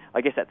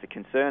I guess that's a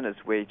concern as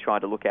we try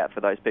to look out for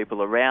those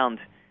people around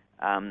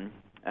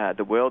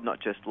the world,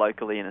 not just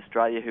locally in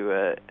Australia, who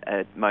are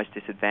at most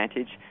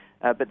disadvantaged.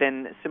 But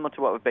then, similar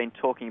to what we've been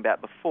talking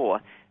about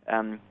before,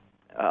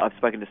 I've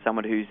spoken to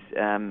someone who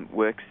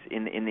works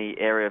in the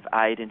area of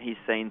aid, and he's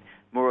seen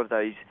more of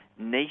those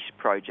niche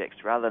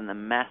projects rather than the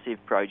massive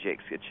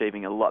projects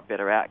achieving a lot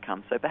better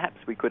outcomes. So perhaps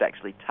we could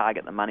actually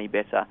target the money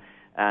better,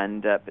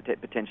 and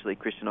potentially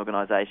Christian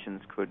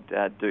organisations could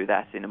do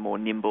that in a more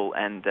nimble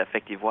and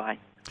effective way.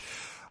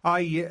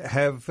 I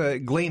have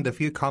gleaned a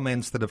few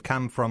comments that have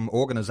come from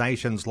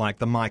organisations like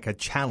the Micah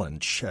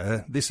Challenge.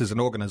 This is an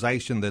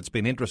organisation that's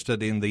been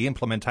interested in the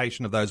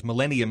implementation of those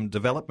Millennium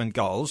Development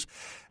Goals.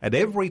 And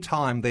every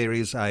time there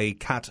is a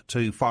cut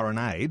to foreign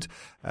aid,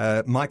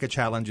 Micah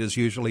Challenge is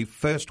usually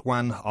first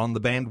one on the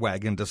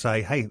bandwagon to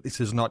say, hey,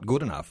 this is not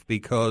good enough,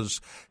 because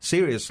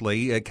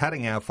seriously,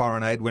 cutting our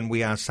foreign aid when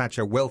we are such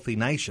a wealthy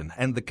nation,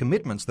 and the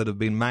commitments that have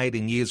been made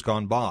in years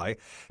gone by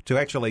to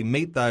actually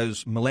meet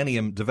those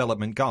Millennium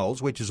Development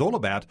Goals, which is all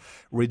about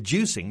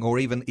reducing or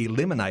even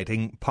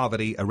eliminating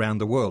poverty around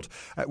the world.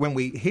 When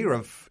we hear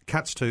of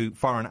cuts to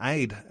foreign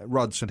aid,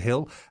 Rod St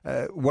Hill,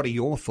 what are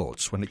your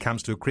thoughts when it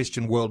comes to a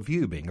Christian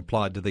worldview being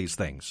applied to these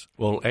things?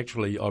 Well,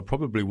 actually, I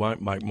probably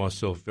won't make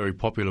myself very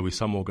popular with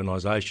some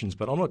organisations,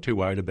 but I'm not too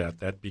worried about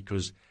that,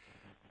 because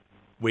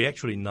we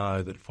actually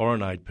know that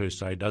foreign aid per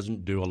se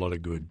doesn't do a lot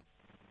of good.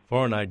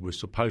 Foreign aid was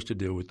supposed to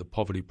deal with the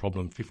poverty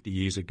problem 50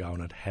 years ago,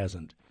 and it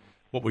hasn't.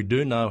 What we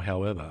do know,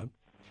 however,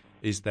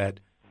 is that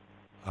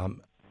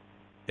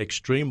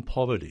extreme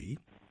poverty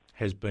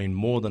has been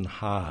more than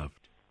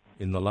halved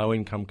in the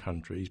low-income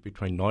countries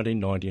between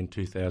 1990 and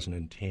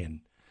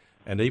 2010.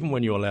 And even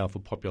when you allow for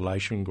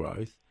population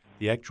growth,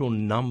 the actual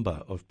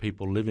number of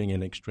people living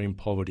in extreme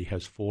poverty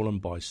has fallen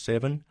by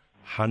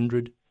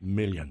 700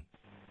 million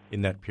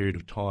in that period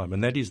of time.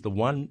 And that is the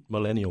one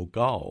millennial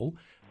goal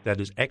that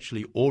has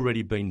actually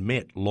already been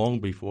met long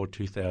before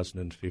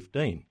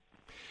 2015.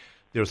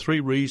 There are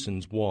three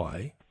reasons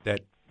why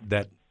that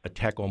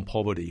attack on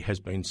poverty has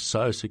been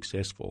so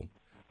successful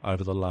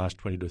over the last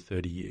 20 to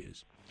 30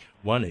 years.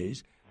 One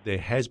is there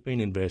has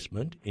been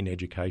investment in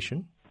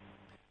education.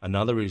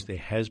 Another is there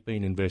has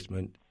been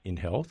investment in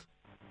health,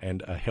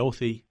 and a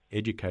healthy,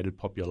 educated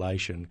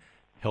population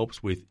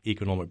helps with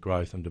economic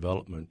growth and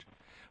development.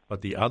 But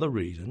the other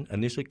reason,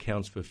 and this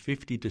accounts for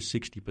 50 to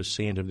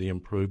 60% of the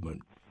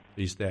improvement,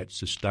 is that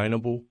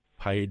sustainable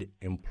paid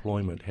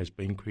employment has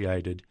been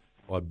created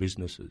by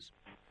businesses.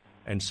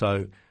 And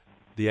so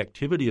the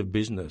activity of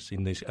business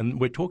in this, and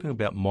we're talking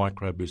about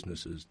micro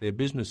businesses. They're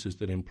businesses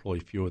that employ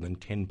fewer than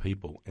 10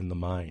 people in the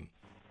main.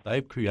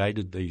 They've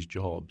created these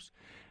jobs.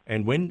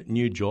 And when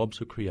new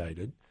jobs are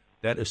created,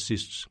 that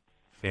assists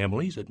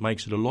families. It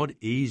makes it a lot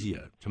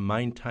easier to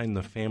maintain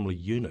the family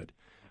unit.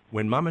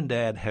 When mum and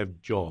dad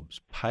have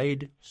jobs,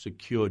 paid,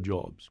 secure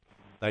jobs,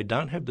 they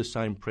don't have the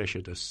same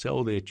pressure to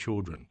sell their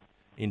children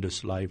into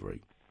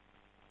slavery.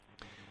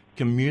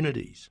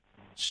 Communities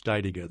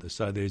stay together,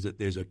 so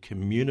there's a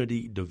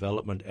community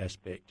development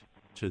aspect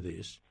to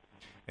this.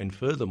 And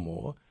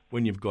furthermore,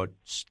 when you've got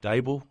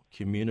stable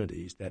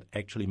communities, that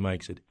actually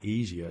makes it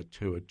easier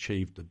to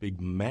achieve the big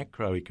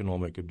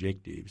macroeconomic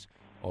objectives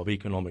of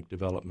economic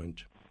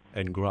development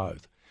and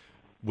growth.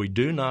 We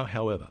do know,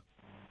 however,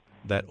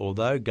 that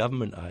although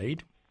government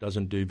aid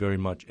doesn't do very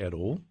much at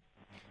all,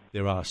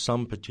 there are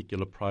some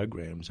particular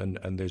programs, and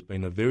there's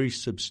been a very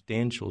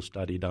substantial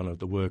study done of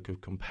the work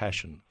of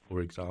Compassion, for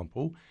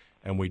example,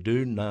 and we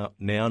do now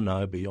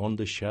know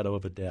beyond a shadow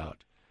of a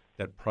doubt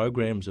that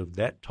programs of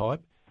that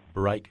type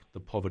break the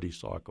poverty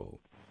cycle.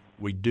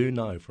 We do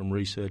know from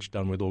research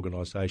done with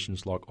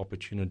organisations like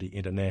Opportunity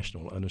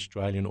International, an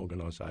Australian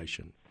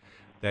organisation,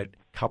 that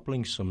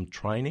coupling some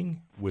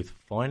training with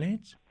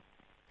finance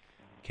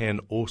can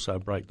also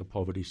break the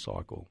poverty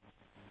cycle.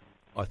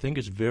 I think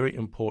it's very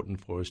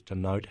important for us to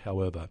note,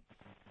 however,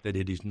 that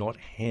it is not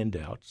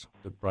handouts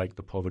that break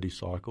the poverty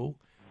cycle,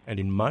 and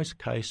in most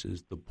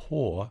cases, the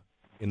poor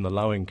in the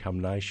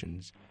low-income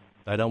nations,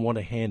 they don't want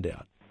a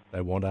handout.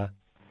 They want a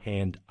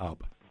hand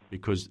up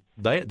because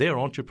they're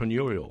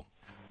entrepreneurial.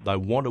 They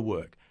want to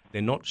work.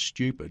 They're not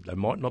stupid. They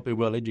might not be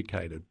well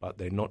educated, but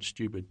they're not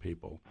stupid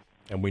people.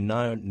 And we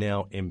know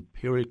now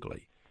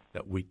empirically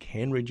that we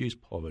can reduce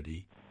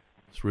poverty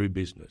through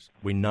business.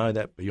 We know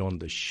that beyond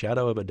the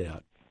shadow of a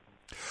doubt.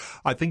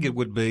 I think it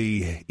would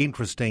be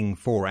interesting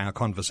for our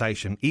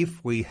conversation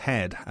if we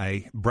had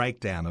a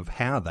breakdown of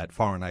how that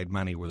foreign aid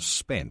money was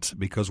spent,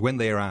 because when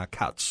there are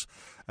cuts,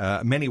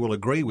 many will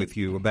agree with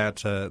you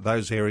about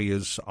those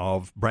areas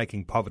of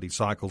breaking poverty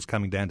cycles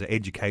coming down to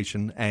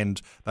education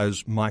and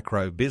those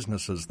micro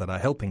businesses that are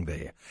helping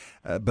there.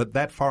 But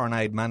that foreign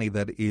aid money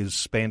that is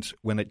spent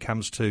when it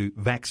comes to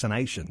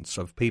vaccinations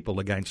of people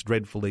against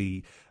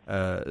dreadfully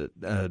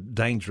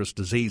dangerous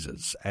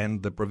diseases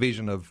and the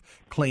provision of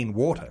clean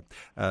water,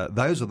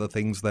 those are the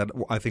things that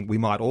I think we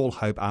might all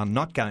hope are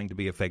not going to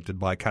be affected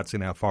by cuts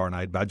in our foreign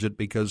aid budget,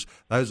 because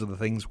those are the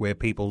things where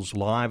people's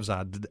lives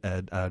are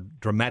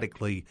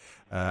dramatically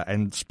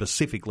and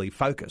specifically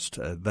focused,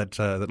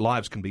 that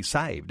lives can be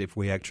saved if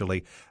we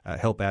actually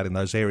help out in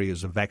those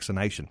areas of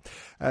vaccination.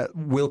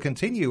 We'll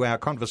continue our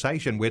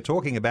conversation. We're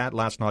talking about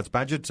last night's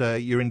budget.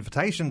 Your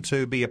invitation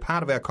to be a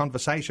part of our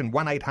conversation,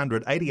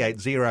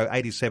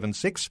 1-800-880-876.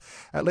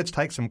 Let's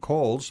take some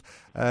calls.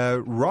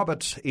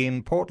 Robert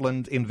in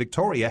Portland in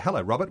Victoria.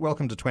 Hello, Robert.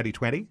 Welcome to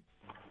 2020.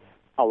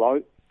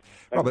 Hello.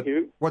 Robert,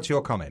 you. What's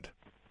your comment?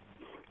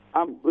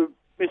 We've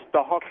missed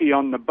the hockey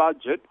on the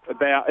budget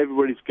about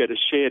everybody's got to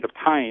share the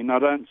pain. I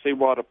don't see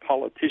why the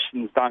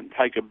politicians don't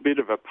take a bit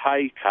of a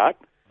pay cut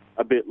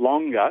a bit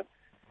longer.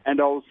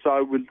 And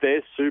also with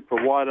their super,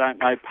 why don't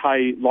they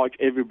pay like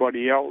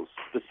everybody else,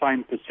 the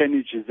same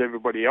percentage as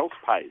everybody else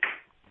pays?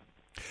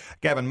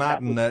 Gavin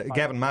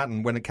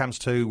Martin, when it comes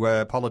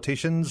to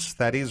politicians,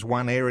 that is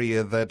one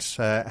area that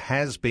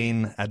has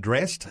been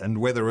addressed, and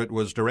whether it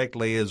was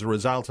directly as a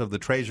result of the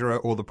Treasurer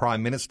or the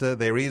Prime Minister,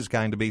 there is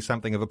going to be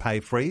something of a pay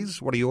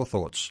freeze. What are your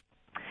thoughts?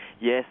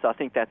 Yes, I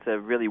think that's a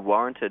really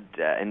warranted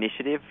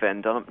initiative,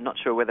 and I'm not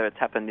sure whether it's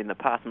happened in the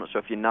past. I'm not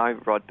sure if you know,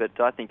 Rod, but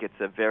I think it's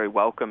a very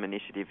welcome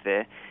initiative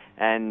there.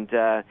 And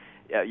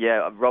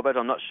Robert,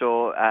 I'm not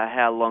sure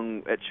how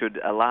long it should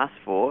last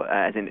for,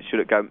 as in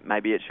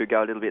maybe it should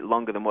go a little bit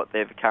longer than what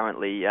they've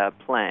currently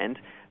planned,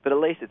 but at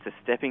least it's a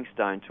stepping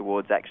stone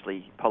towards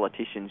actually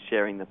politicians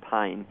sharing the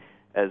pain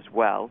as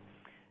well.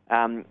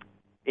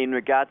 In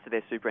regards to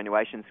their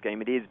superannuation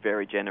scheme, it is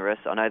very generous.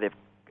 I know they've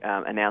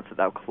announced that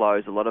they'll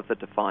close a lot of the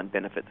defined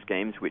benefit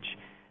schemes, which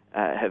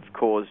have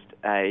caused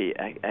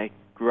a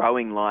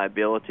growing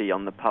liability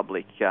on the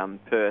public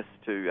purse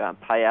to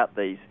pay out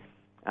these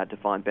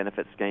defined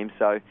benefit schemes.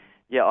 So,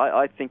 yeah,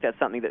 I think that's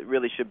something that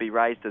really should be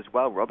raised as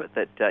well, Robert,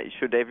 that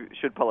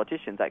should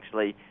politicians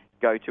actually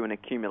go to an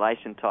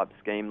accumulation type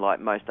scheme like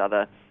most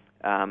other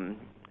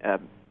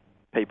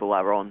people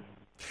are on.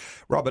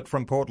 Robert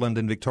from Portland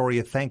in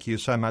Victoria, thank you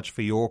so much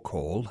for your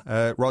call.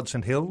 Rod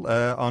St Hill,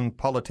 on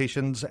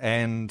politicians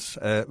and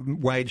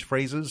wage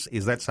freezes,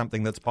 is that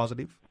something that's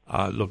positive?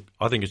 Look,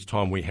 I think it's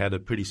time we had a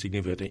pretty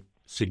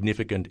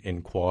significant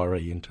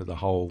inquiry into the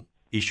whole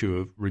issue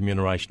of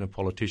remuneration of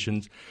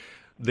politicians.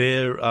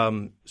 Their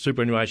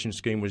superannuation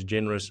scheme was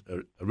generous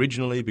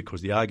originally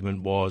because the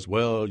argument was,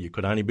 well, you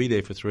could only be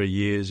there for 3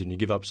 years and you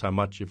give up so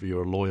much if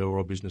you're a lawyer or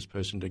a business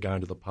person to go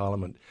into the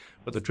parliament.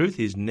 But the truth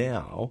is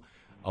now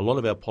a lot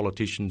of our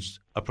politicians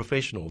are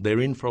professional.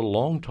 They're in for a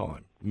long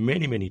time,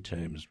 many, many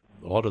terms.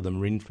 A lot of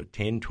them are in for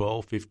 10,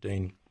 12,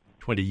 15,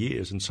 20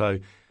 years. And so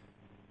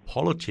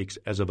politics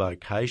as a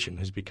vocation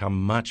has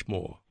become much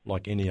more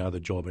like any other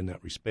job in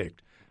that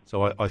respect.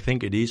 So I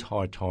think it is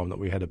high time that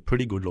we had a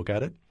pretty good look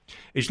at it.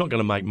 It's not going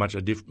to make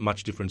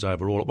much difference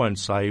overall. It won't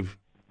save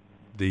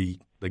the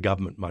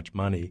government much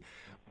money,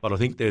 but I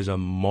think there's a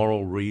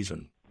moral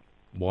reason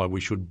why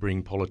we should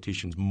bring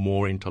politicians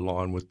more into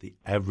line with the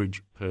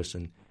average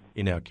person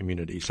in our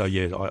community. So,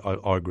 yeah,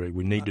 I agree.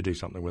 We need to do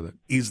something with it.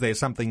 Is there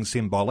something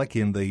symbolic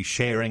in the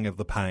sharing of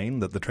the pain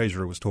that the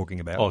Treasurer was talking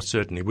about? Oh,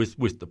 certainly.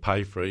 With the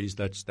pay freeze,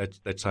 that's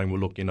saying, well,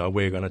 look,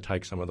 we're going to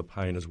take some of the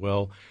pain as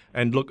well.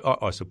 And, look,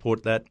 I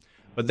support that.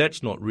 But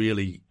that's not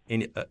really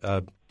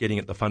getting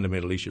at the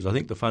fundamental issues. I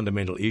think the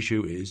fundamental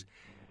issue is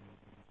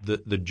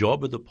the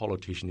job of the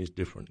politician is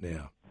different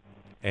now.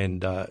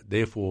 And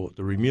therefore,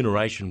 the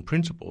remuneration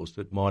principles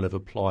that might have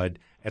applied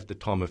at the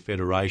time of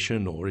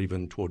Federation or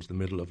even towards the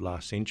middle of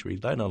last century,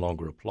 they no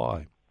longer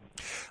apply.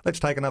 Let's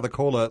take another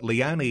caller.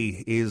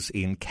 Leonie is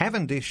in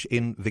Cavendish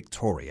in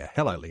Victoria.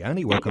 Hello,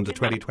 Leonie. Welcome to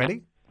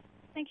 2020.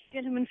 Thank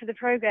you, gentlemen, for the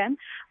program.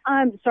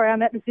 Sorry,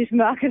 I'm at the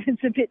supermarket.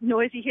 It's a bit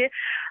noisy here.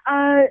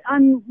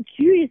 I'm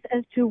curious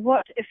as to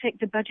what effect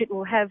the budget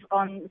will have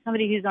on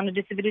somebody who's on a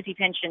disability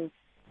pension.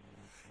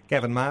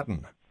 Gavin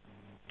Martin.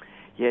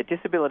 Yeah,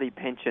 disability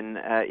pension,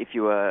 if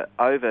you are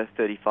over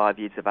 35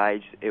 years of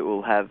age, it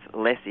will have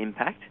less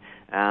impact.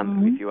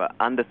 If you are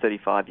under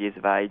 35 years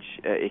of age,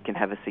 it can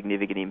have a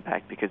significant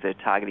impact because they're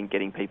targeting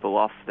getting people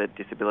off the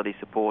disability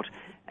support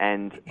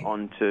and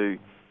onto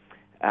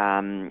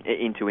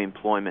into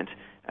employment.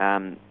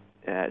 So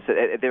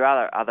there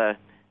are other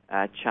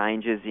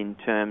changes in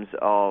terms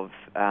of,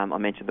 I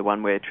mentioned the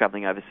one where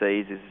travelling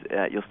overseas is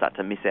you'll start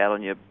to miss out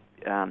on your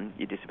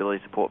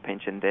disability support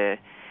pension there.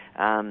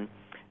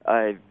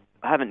 I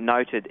haven't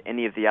noted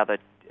any of the other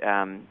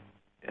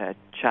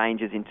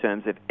changes in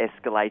terms of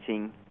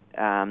escalating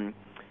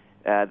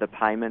the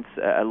payments.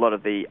 A lot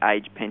of the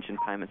age pension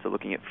payments are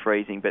looking at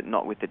freezing, but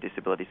not with the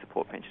disability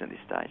support pension at this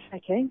stage.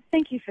 Okay,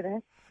 thank you for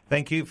that.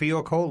 Thank you for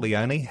your call,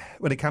 Leonie.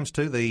 When it comes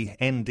to the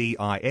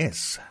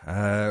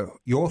NDIS,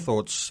 your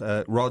thoughts,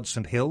 Rod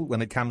St Hill,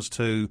 when it comes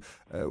to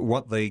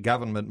what the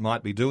government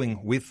might be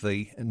doing with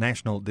the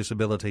National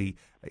Disability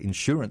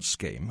Insurance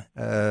Scheme.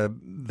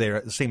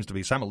 There seems to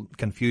be some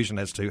confusion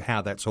as to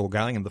how that's all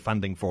going and the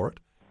funding for it.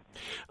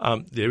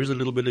 There is a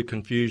little bit of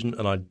confusion,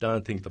 and I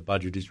don't think the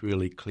budget has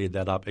really cleared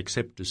that up,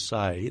 except to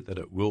say that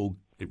it will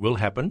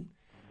happen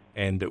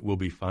and it will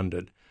be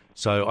funded.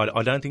 So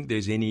I don't think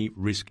there's any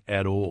risk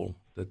at all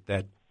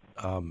that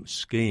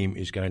scheme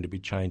is going to be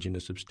changed in a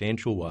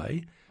substantial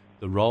way.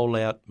 The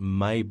rollout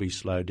may be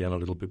slowed down a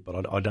little bit,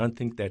 but I don't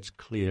think that's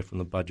clear from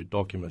the budget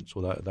documents,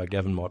 although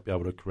Gavin might be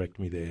able to correct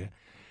me there.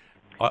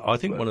 I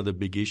think one of the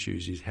big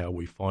issues is how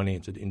we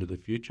finance it into the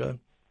future.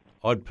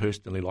 I'd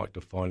personally like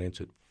to finance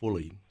it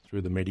fully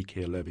through the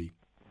Medicare levy.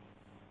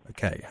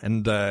 Okay,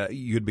 and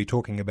you'd be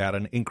talking about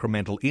an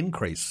incremental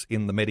increase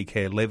in the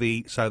Medicare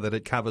levy so that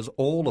it covers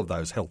all of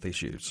those health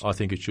issues. I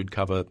think it should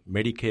cover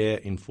Medicare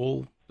in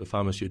full, the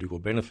Pharmaceutical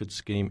Benefits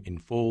Scheme in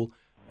full,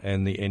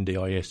 and the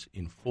NDIS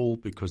in full,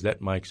 because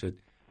that makes it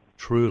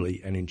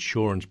truly an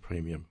insurance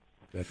premium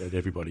that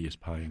everybody is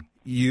paying.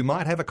 You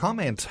might have a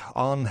comment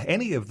on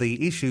any of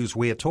the issues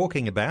we're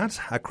talking about.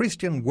 A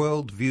Christian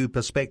worldview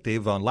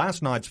perspective on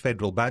last night's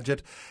federal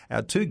budget.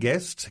 Our two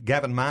guests,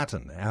 Gavin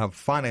Martin, our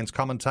finance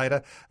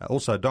commentator,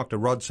 also Dr.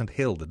 Rod St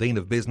Hill, the Dean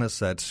of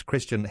Business at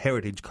Christian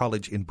Heritage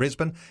College in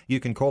Brisbane. You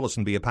can call us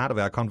and be a part of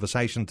our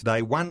conversation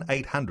today,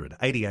 1800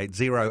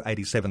 880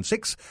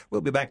 876.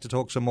 We'll be back to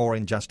talk some more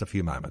in just a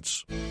few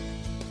moments.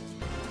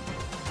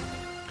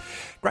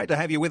 Great to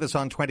have you with us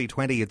on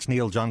 2020. It's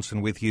Neil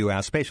Johnson with you.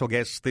 Our special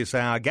guest this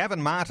hour,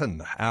 Gavin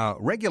Martin, our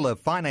regular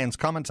finance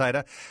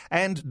commentator,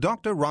 and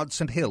Dr. Rod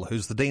St Hill,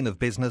 who's the Dean of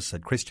Business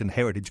at Christian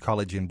Heritage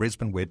College in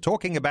Brisbane. We're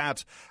talking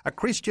about a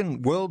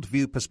Christian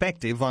worldview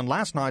perspective on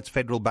last night's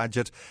federal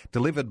budget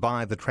delivered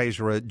by the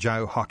Treasurer,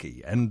 Joe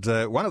Hockey. And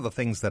one of the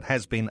things that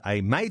has been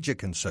a major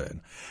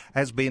concern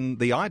has been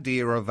the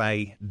idea of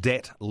a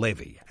debt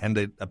levy. And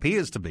it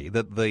appears to be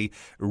that the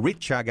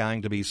rich are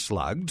going to be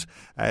slugged,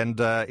 and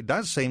it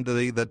does seem to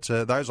be that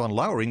those on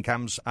lower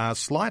incomes are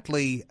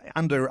slightly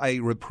under a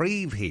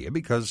reprieve here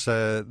because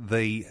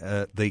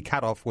the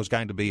cut-off was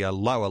going to be a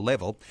lower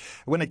level.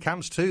 When it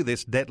comes to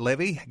this debt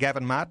levy,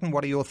 Gavin Martin,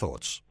 what are your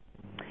thoughts?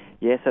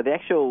 Yeah, so the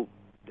actual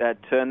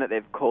term that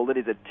they've called it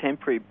is a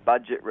temporary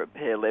budget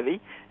repair levy,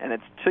 and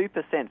it's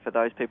 2% for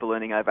those people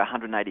earning over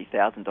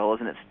 $180,000,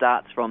 and it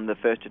starts from the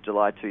 1st of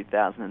July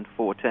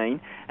 2014,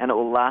 and it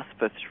will last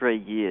for 3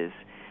 years.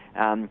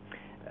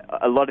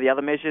 A lot of the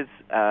other measures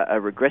are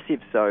regressive,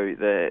 so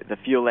the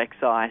fuel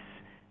excise,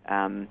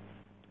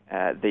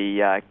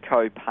 the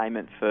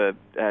co-payment for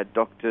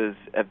doctors'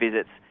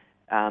 visits,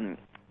 and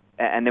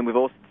then we've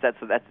also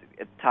that's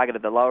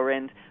targeted the lower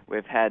end.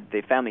 We've had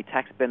the family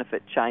tax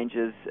benefit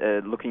changes,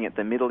 looking at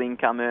the middle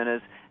income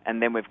earners,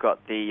 and then we've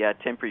got the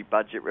temporary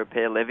budget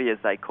repair levy, as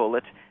they call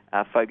it,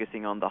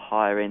 focusing on the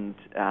higher end,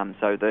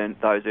 so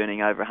those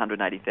earning over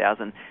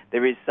 $180,000.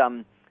 There is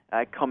some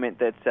comment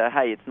that,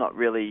 hey, it's not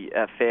really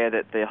fair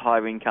that the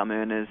higher income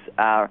earners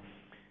are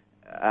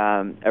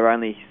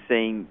only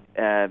seeing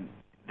their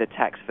the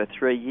tax for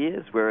 3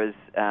 years, whereas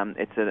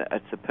it's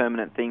a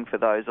permanent thing for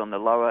those on the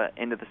lower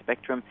end of the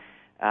spectrum.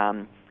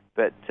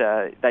 But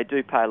they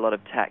do pay a lot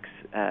of tax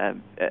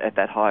at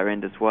that higher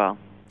end as well.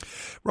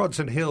 Rod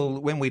St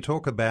Hill, when we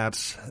talk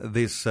about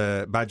this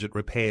budget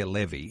repair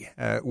levy,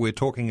 we're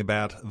talking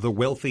about the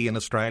wealthy in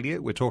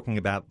Australia, we're talking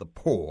about the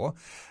poor.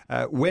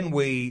 When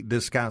we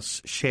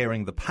discuss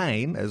sharing the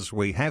pain, as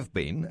we have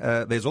been,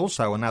 there's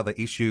also another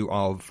issue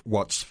of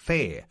what's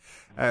fair.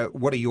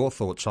 What are your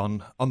thoughts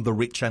on the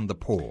rich and the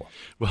poor?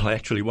 Well,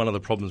 actually, one of the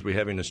problems we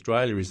have in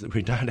Australia is that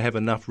we don't have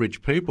enough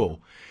rich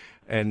people.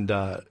 And,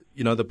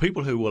 the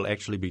people who will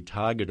actually be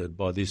targeted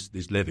by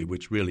this levy,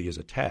 which really is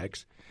a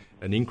tax,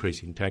 an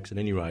increase in tax at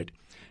any rate,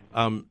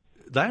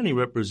 they only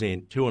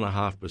represent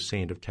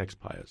 2.5% of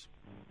taxpayers.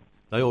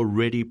 They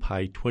already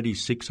pay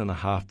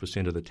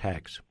 26.5% of the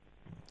tax.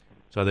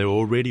 So they're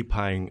already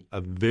paying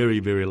a very,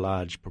 very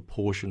large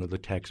proportion of the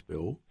tax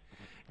bill.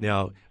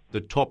 Now,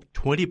 the top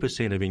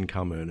 20% of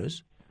income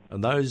earners,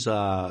 and those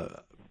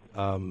are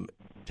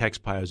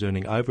taxpayers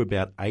earning over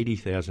about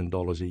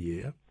 $80,000 a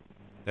year,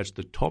 that's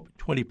the top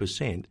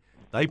 20%,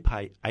 they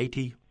pay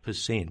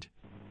 80%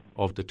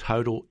 of the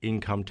total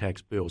income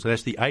tax bill. So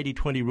that's the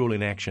 80-20 rule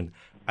in action.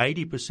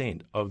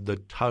 80% of the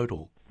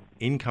total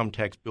income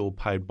tax bill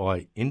paid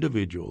by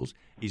individuals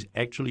is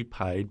actually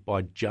paid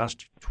by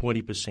just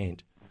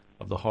 20%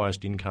 of the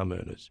highest income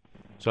earners.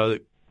 So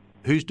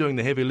who's doing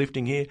the heavy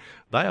lifting here?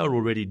 They are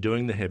already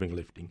doing the heavy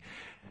lifting.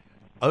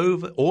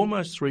 Over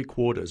almost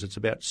 3/4, it's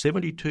about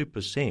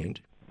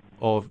 72%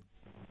 of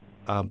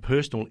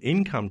personal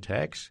income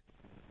tax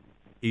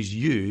is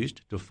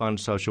used to fund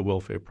social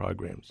welfare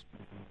programs.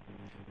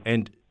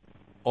 And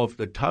of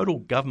the total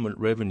government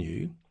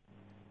revenue,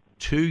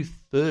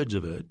 2/3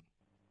 of it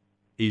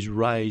is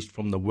raised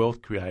from the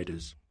wealth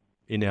creators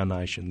in our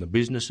nation, the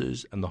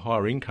businesses and the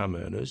higher income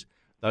earners,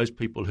 those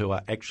people who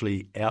are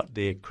actually out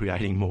there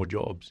creating more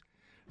jobs.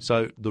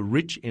 So the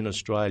rich in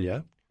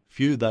Australia,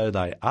 few though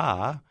they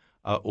are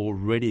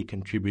already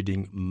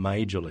contributing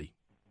majorly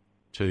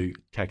to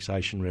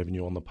taxation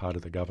revenue on the part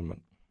of the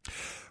government.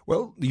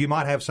 Well, you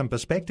might have some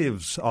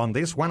perspectives on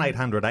this.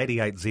 1800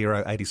 880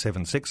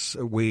 876.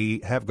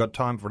 We have got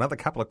time for another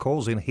couple of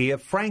calls in here.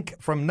 Frank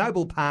from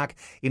Noble Park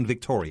in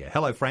Victoria.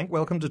 Hello, Frank.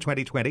 Welcome to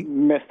 2020.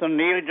 Mr.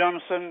 Neil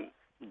Johnson,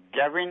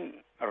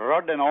 Gavin,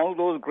 Rod, and all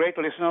those great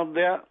listeners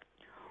there.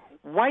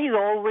 Why is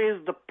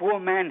always the poor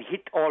man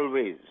hit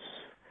always?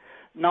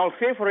 Now,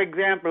 say, for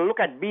example, look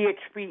at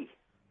BHP.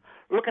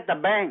 Look at the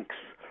banks.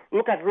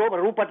 Look at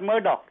Rupert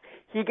Murdoch.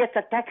 He gets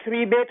a tax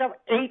rebate of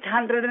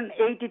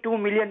 $882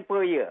 million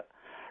per year.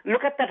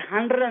 Look at that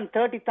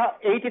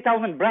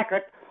 180,000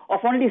 bracket of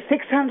only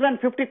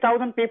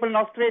 650,000 people in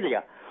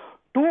Australia.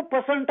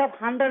 2% of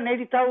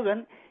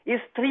 180,000 is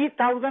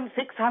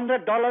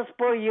 $3,600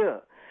 per year.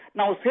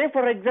 Now, say,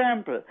 for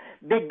example,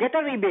 they get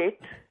a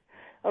rebate.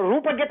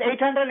 Rupert gets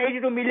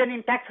 $882 million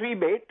in tax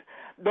rebate.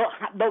 The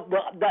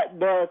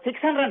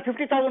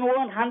 650,000 who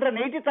earn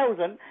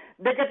 180,000,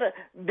 they have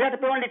to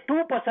pay only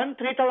 2%,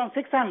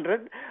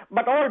 3,600.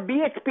 But all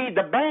BHP,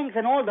 the banks,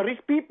 and all the rich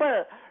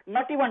people,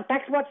 not even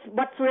tax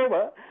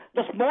whatsoever.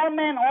 The small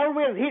man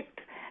always hit.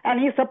 And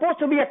he's supposed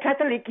to be a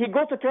Catholic. He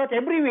goes to church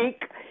every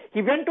week.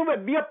 He went to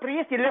be a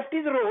priest. He left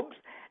his robes.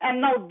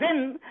 And now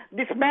then,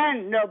 this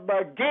man,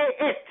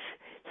 J.H.,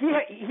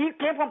 he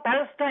came from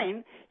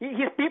Palestine.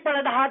 His people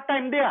had a hard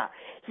time there.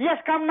 He has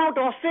come now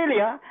to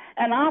Australia,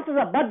 and after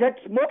the budget,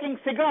 smoking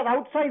cigars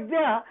outside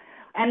there,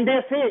 and they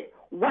say,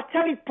 what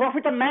shall it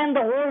profit a man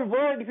the whole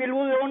world if he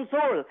lose his own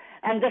soul?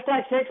 And just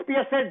like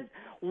Shakespeare said,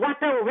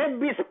 what a web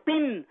we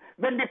spin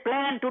when we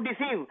plan to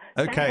deceive.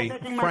 Okay,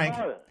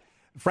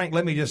 Frank,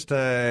 let me just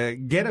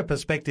get a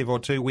perspective or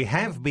two. We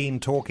have been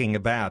talking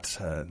about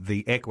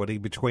the equity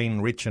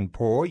between rich and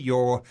poor.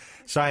 You're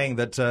saying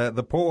that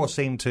the poor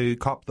seem to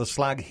cop the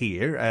slug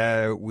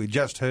here. We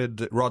just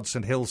heard Rod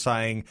St Hill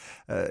saying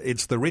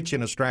it's the rich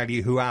in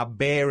Australia who are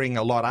bearing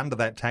a lot under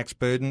that tax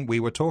burden. We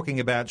were talking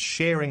about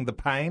sharing the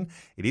pain.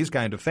 It is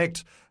going to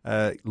affect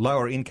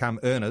lower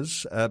income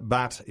earners,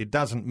 but it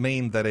doesn't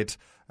mean that it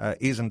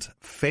isn't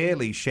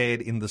fairly shared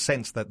in the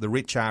sense that the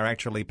rich are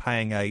actually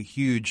paying a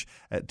huge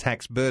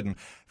tax burden.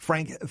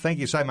 Frank, thank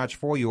you so much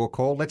for your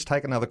call. Let's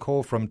take another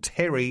call from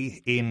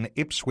Terry in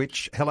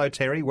Ipswich. Hello,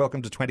 Terry.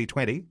 Welcome to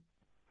 2020.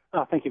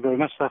 Oh, thank you very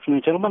much. Good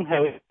afternoon, gentlemen.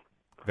 How are you?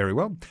 Very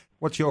well.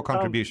 What's your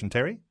contribution,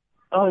 Terry?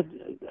 I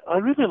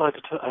really like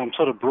to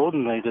sort of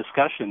broaden the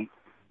discussion.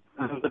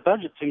 The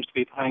budget seems to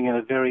be playing on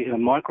a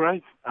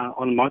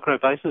micro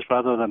basis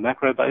rather than a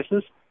macro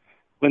basis.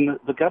 When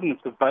the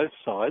governments of both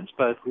sides,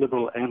 both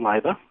Liberal and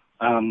Labor,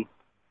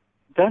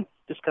 don't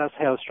discuss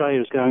how Australia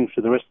is going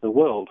for the rest of the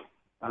world.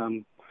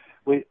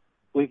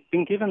 We've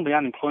been given the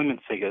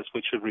unemployment figures,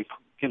 which are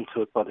given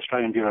to us by the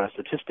Australian Bureau of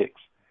Statistics.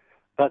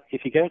 But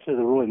if you go to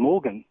the Roy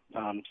Morgan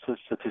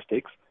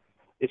statistics,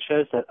 it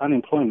shows that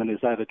unemployment is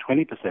over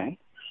 20%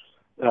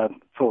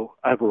 for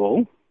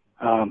overall.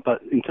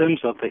 But in terms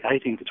of the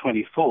 18 to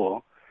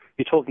 24,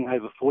 you're talking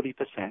over 40%.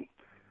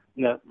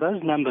 Now,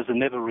 those numbers are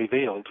never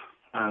revealed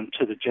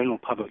to the general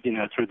public,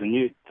 through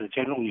the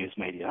general news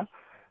media.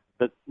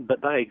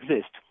 but they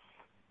exist.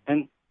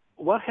 And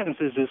what happens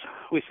is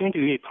we seem to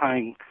be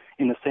playing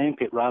in the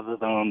sandpit rather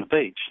than on the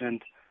beach.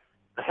 And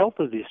the health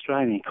of the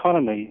Australian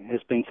economy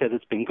has been said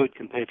it's been good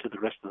compared to the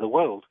rest of the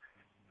world.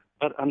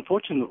 But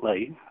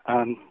unfortunately,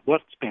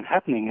 what's been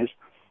happening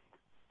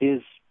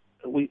is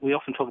we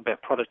often talk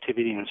about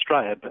productivity in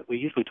Australia, but we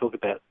usually talk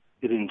about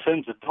it in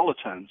terms of dollar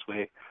terms,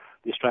 where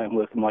the Australian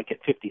worker might get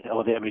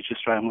 $50, the average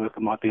Australian worker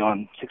might be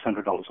on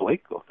 $600 a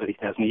week or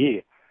 $30,000 a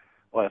year.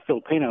 Or a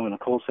Filipino in a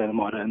call centre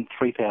might earn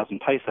 3,000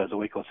 pesos a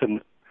week, or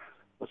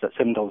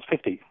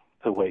 $7.50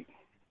 per week.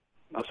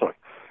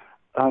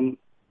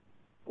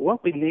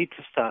 What we need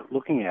to start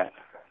looking at,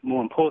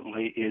 more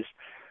importantly, is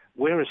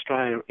where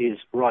Australia is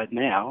right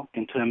now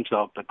in terms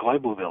of the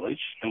global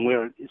village and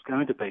where it is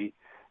going to be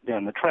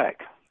down the track.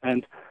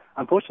 And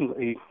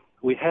unfortunately,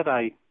 we have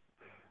a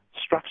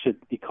structured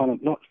economy.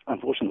 Not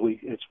unfortunately,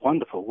 it's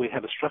wonderful. We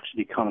have a structured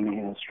economy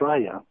in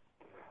Australia,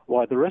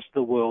 while the rest of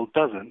the world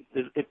doesn't.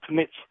 It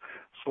permits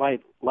slave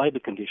labour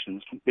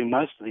conditions in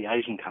most of the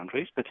Asian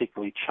countries,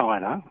 particularly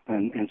China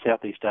and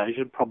Southeast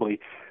Asia, probably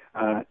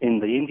in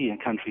the Indian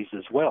countries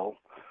as well.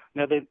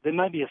 Now, there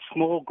may be a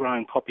small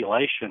growing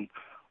population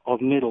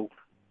of middle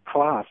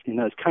class in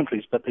those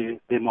countries, but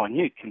they're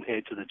minute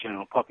compared to the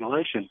general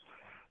population.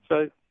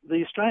 So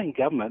the Australian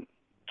government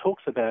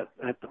talks about,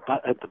 at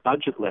the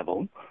budget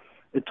level,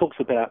 it talks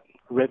about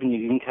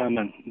revenue income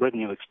and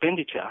revenue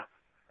expenditure,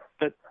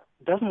 but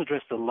doesn't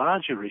address the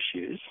larger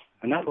issues.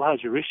 And that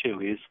larger issue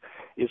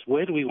is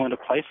where do we want to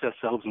place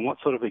ourselves and what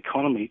sort of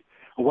economy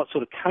or what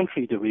sort of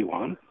country do we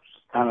want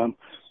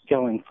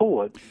going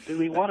forward? Do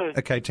we want to...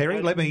 Okay,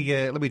 Terry, let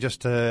me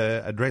just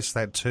address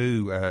that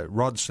to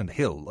Rod St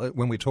Hill.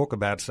 When we talk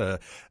about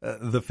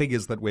the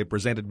figures that we're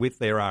presented with,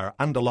 there are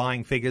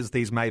underlying figures.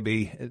 These may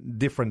be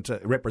different,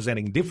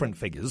 representing different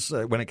figures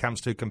when it comes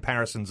to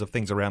comparisons of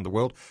things around the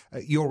world.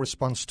 Your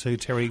response to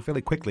Terry,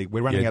 fairly quickly.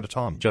 We're running out of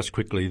time. Just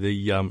quickly,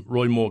 the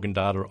Roy Morgan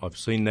data, I've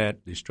seen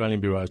that. The Australian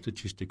Bureau of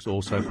Statistics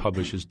also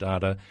publishes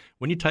data.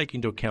 When you take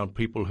into account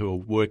people who are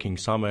working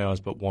some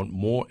hours but want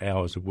more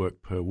hours of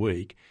work per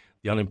week,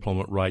 the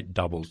unemployment rate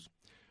doubles.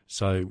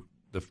 So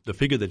the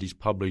figure that is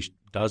published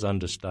does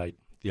understate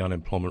the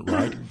unemployment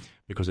rate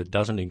because it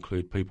doesn't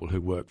include people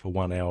who work for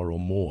 1 hour or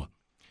more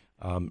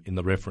in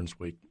the reference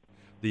week.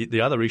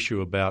 The other issue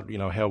about,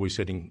 how we're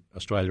setting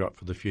Australia up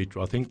for the future,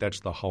 I think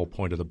that's the whole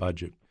point of the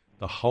budget.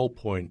 The whole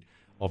point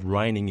of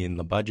reining in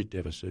the budget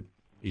deficit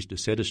is to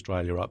set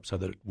Australia up so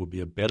that it will be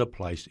a better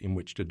place in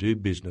which to do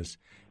business,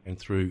 and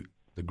through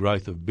the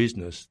growth of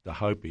business, the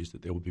hope is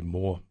that there will be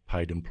more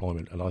paid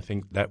employment, and I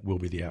think that will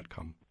be the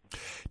outcome.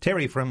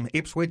 Terry from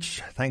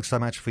Ipswich, thanks so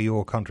much for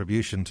your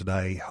contribution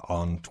today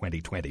on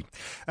 2020.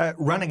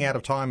 Running out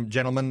of time,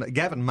 gentlemen.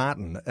 Gavin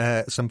Martin,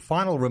 some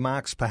final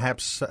remarks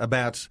perhaps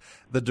about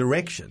the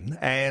direction,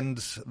 and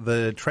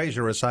the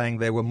Treasurer saying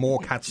there were more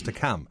cuts to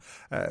come.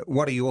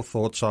 What are your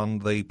thoughts on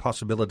the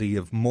possibility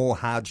of more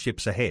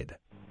hardships ahead?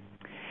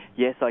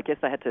 Yes, I guess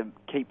they had to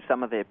keep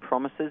some of their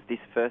promises this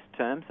first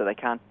term, so they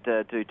can't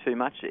do too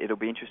much. It'll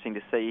be interesting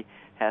to see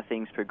how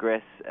things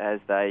progress as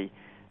they,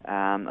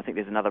 I think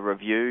there's another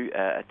review,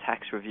 a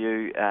tax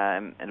review,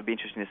 and it'll be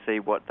interesting to see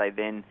what they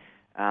then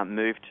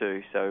move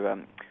to.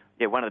 So,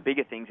 one of the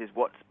bigger things is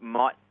what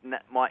might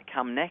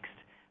come next,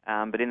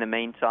 but in the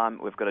meantime,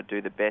 we've got to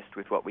do the best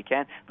with what we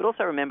can. But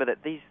also remember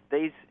that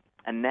these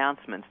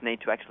announcements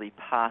need to actually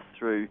pass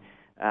through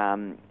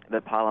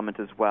the Parliament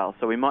as well.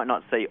 So we might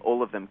not see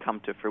all of them come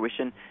to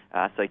fruition.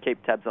 So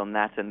keep tabs on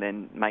that and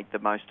then make the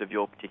most of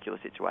your particular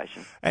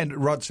situation. And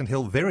Rod St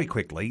Hill, very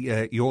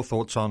quickly, your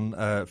thoughts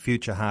on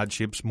future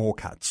hardships, more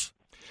cuts?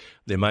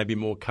 There may be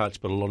more cuts,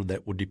 but a lot of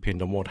that will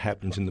depend on what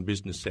happens in the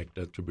business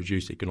sector to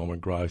produce economic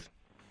growth.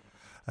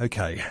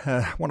 Okay.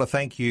 I want to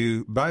thank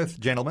you both,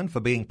 gentlemen, for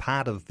being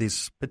part of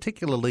this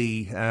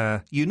particularly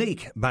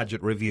unique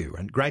budget review,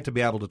 and great to be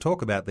able to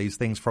talk about these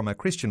things from a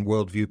Christian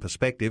worldview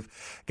perspective.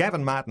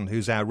 Gavin Martin,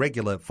 who's our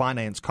regular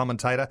finance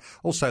commentator,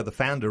 also the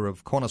founder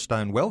of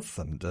Cornerstone Wealth,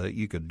 and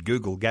you could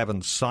Google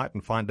Gavin's site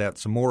and find out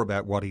some more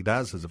about what he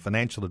does as a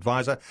financial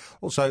advisor.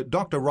 Also,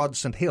 Dr. Rod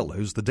St Hill,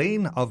 who's the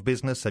Dean of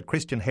Business at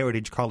Christian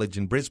Heritage College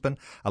in Brisbane,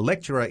 a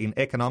lecturer in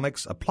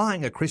economics,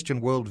 applying a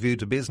Christian worldview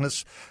to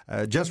business.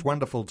 Just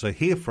wonderful to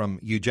hear from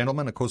you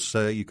gentlemen. Of course,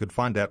 you could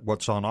find out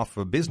what's on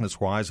offer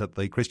business-wise at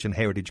the Christian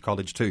Heritage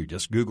College too.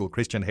 Just Google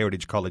Christian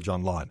Heritage College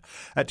online.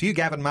 To you,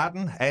 Gavin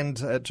Martin, and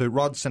to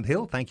Rod St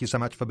Hill, thank you so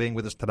much for being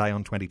with us today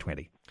on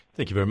 2020.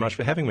 Thank you very much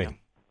for having me.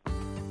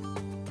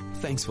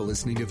 Thanks for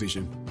listening to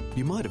Vision.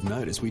 You might have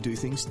noticed we do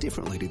things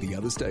differently to the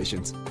other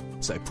stations.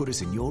 So put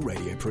us in your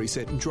radio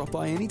preset and drop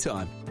by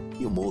anytime.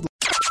 You're more than...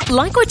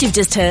 Like what you've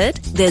just heard?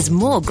 There's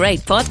more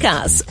great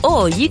podcasts,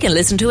 or you can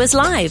listen to us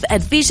live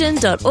at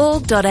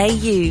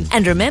vision.org.au.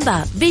 And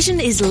remember, Vision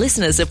is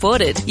listener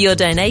supported. Your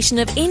donation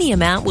of any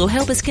amount will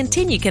help us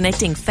continue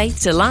connecting faith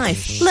to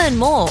life. Learn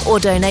more or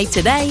donate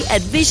today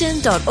at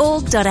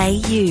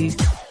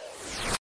vision.org.au.